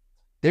killed them.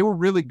 They were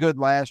really good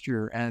last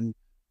year, and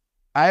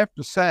I have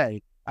to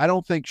say, I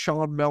don't think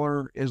Sean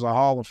Miller is a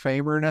Hall of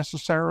Famer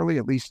necessarily,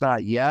 at least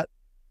not yet.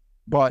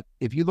 But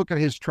if you look at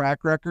his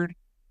track record,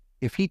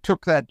 if he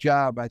took that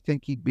job, I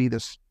think he'd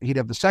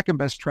have the second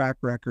best track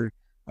record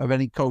of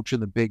any coach in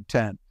the Big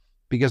Ten,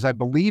 because I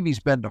believe he's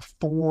been to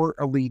 4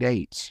 Elite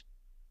Eights,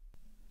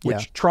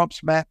 which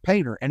trumps Matt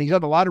Painter. And he's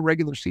had a lot of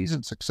regular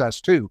season success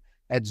too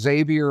at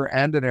Xavier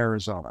and at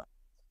Arizona.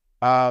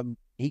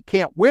 He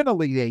can't win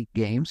Elite Eight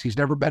games. He's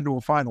never been to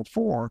a Final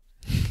Four,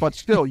 but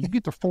still, you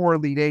get to 4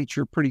 Elite Eights,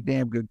 you're a pretty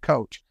damn good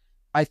coach.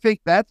 I think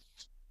that's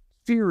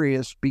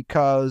serious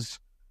because,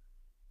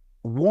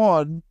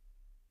 one,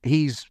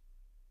 he's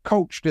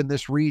coached in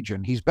this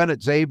region. He's been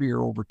at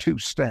Xavier over 2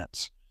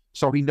 stints.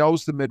 So he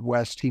knows the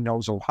Midwest. He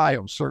knows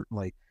Ohio,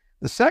 certainly.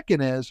 The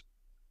second is,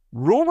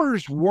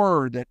 rumors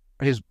were that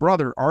his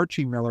brother,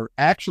 Archie Miller,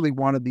 actually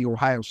wanted the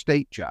Ohio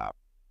State job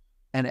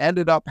and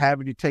ended up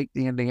having to take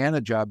the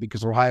Indiana job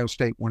because Ohio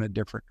State went a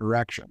different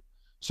direction.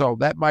 So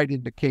that might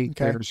indicate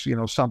there's,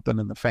 something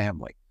in the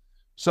family.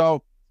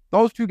 So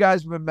those two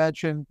guys have been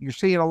mentioned. You're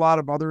seeing a lot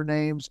of other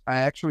names. I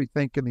actually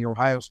think in the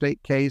Ohio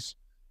State case,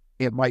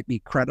 it might be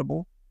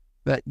credible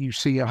that you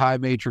see a high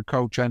major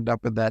coach end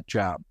up in that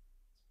job.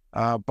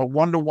 But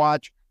one to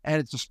watch, and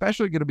it's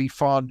especially going to be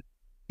fun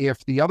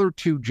if the other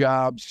 2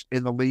 jobs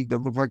in the league that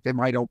look like they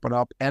might open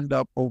up end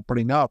up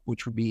opening up,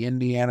 which would be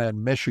Indiana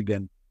and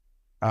Michigan.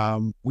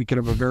 We could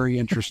have a very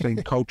interesting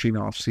coaching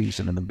off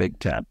season in the Big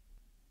Ten.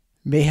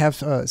 May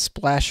have a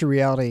splash of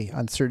reality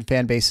on certain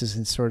fan bases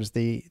and sort of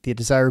the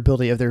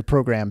desirability of their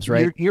programs,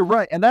 right? You're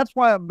right. And that's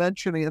why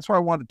that's why I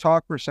wanted to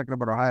talk for a second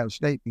about Ohio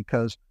State,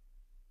 because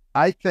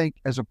I think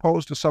as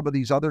opposed to some of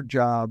these other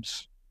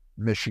jobs,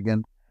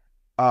 Michigan,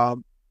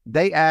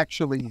 they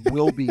actually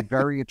will be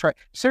very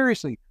attractive.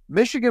 Seriously,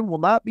 Michigan will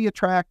not be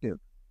attractive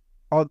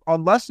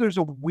unless there's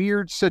a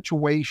weird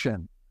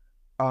situation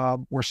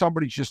where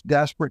somebody's just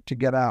desperate to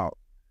get out.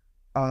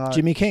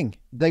 Jimmy King.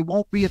 They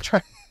won't be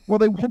attractive. Well,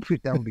 they won't be.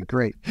 That would be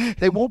great.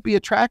 They won't be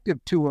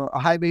attractive to a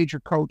high major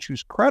coach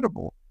who's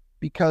credible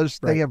because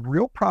they have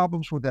real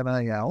problems with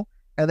NIL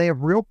and they have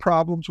real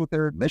problems with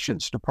their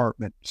admissions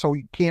department. So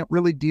you can't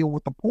really deal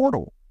with the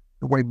portal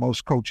the way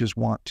most coaches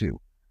want to.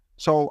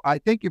 So I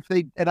think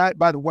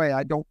by the way,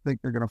 I don't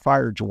think they're going to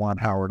fire Juwan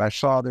Howard. I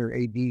saw their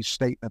AD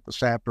statement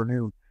this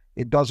afternoon.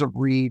 It doesn't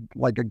read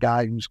like a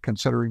guy who's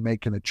considering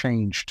making a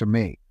change to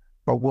me,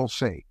 but we'll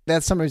see.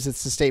 That's sometimes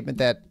it's a statement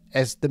that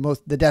as the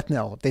death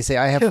knell. They say,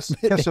 I have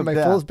my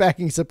full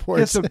backing support.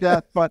 Kiss of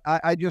death. But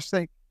I just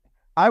think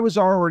I was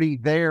already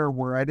there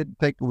where I didn't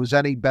think it was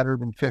any better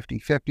than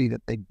 50-50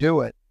 that they do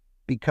it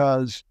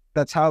because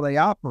that's how they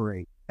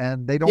operate.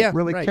 And they don't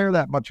really care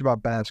that much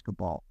about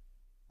basketball.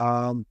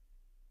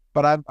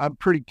 But I'm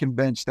pretty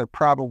convinced they're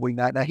probably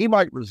not. Now, he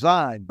might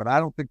resign, but I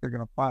don't think they're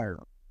going to fire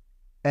him.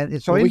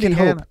 And so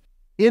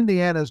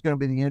Indiana is going to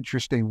be the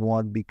interesting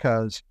one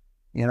because,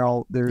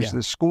 there's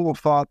this school of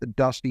thought that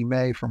Dusty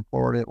May from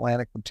Florida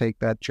Atlantic would take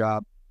that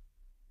job.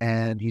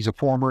 And he's a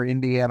former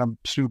Indiana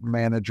student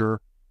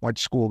manager, went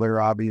to school there,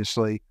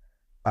 obviously.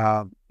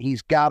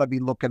 He's got to be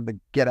looking to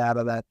get out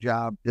of that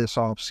job this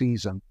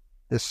offseason,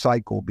 this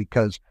cycle,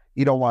 because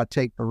you don't want to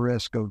take the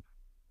risk of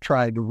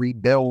trying to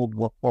rebuild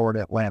what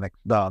Florida Atlantic's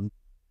done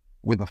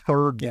with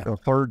a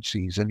third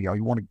season.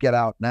 You want to get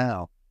out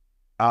now.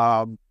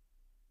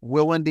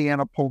 Will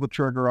Indiana pull the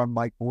trigger on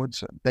Mike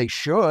Woodson? They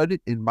should,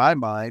 in my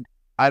mind.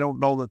 I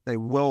don't know that they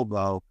will,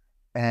 though.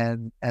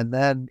 And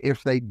then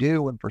if they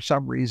do, and for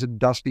some reason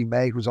Dusty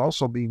May, who's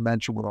also being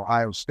mentioned with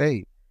Ohio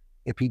State,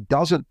 if he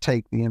doesn't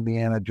take the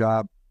Indiana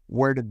job,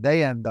 where did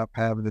they end up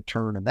having to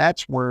turn? And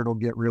that's where it'll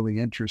get really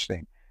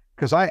interesting.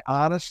 because I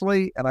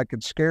honestly, and I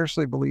can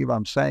scarcely believe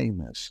I'm saying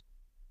this,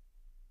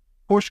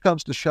 push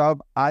comes to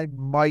shove, I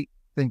might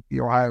think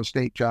the Ohio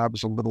State job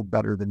is a little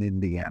better than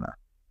Indiana.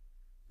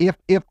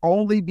 If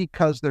only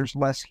because there's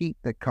less heat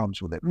that comes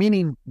with it.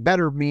 Meaning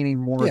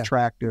more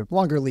attractive,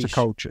 longer leash to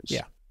coaches.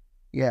 Yeah.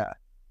 Yeah.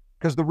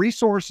 Because the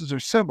resources are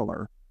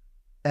similar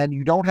and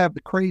you don't have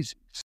the crazies.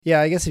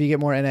 Yeah, I guess if you get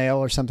more NIL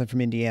or something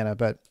from Indiana,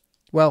 but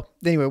well,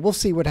 anyway, we'll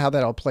see how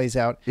that all plays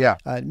out. Yeah.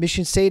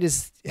 Michigan State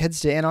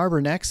heads to Ann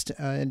Arbor next.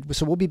 And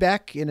so we'll be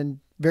back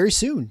very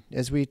soon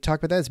as we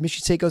talk about that. As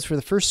Michigan State goes for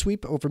the first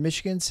sweep over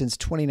Michigan since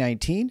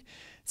 2019.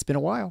 It's been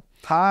a while.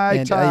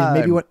 Time.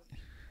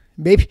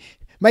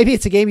 Maybe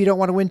it's a game you don't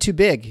want to win too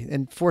big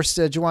and force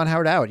Juwan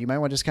Howard out. You might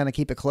want to just kind of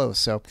keep it close.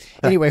 So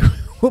anyway,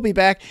 we'll be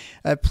back.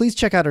 Please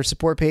check out our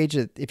support page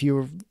if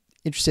you're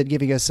interested in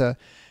giving us a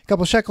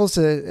couple shekels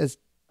as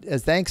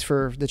thanks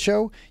for the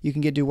show. You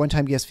can do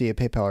one-time gifts via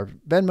PayPal or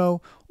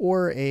Venmo,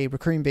 or a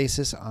recurring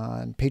basis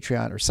on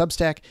Patreon or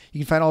Substack. You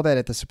can find all that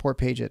at the support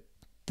page at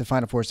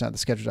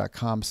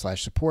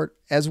thefinalfour.com/support,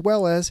 as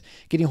well as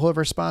getting a hold of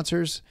our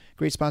sponsors,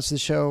 great sponsors of the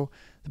show,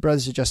 the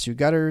Brothers of Just Do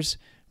Gutters.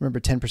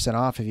 Remember, 10%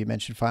 off if you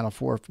mention Final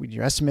Four with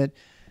your estimate.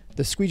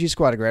 The Squeegee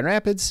Squad of Grand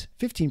Rapids,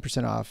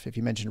 15% off if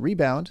you mention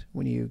Rebound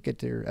when you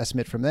get your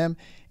estimate from them.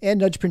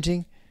 And Nudge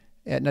Printing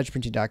at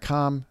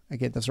nudgeprinting.com.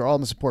 Again, those are all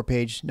on the support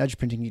page. Nudge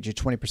Printing gets you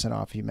 20%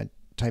 off if you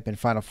type in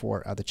Final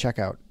Four at the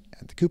checkout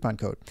and the coupon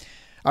code.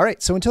 All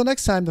right, so until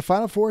next time, the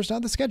Final Four is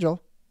on the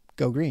schedule.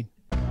 Go Green.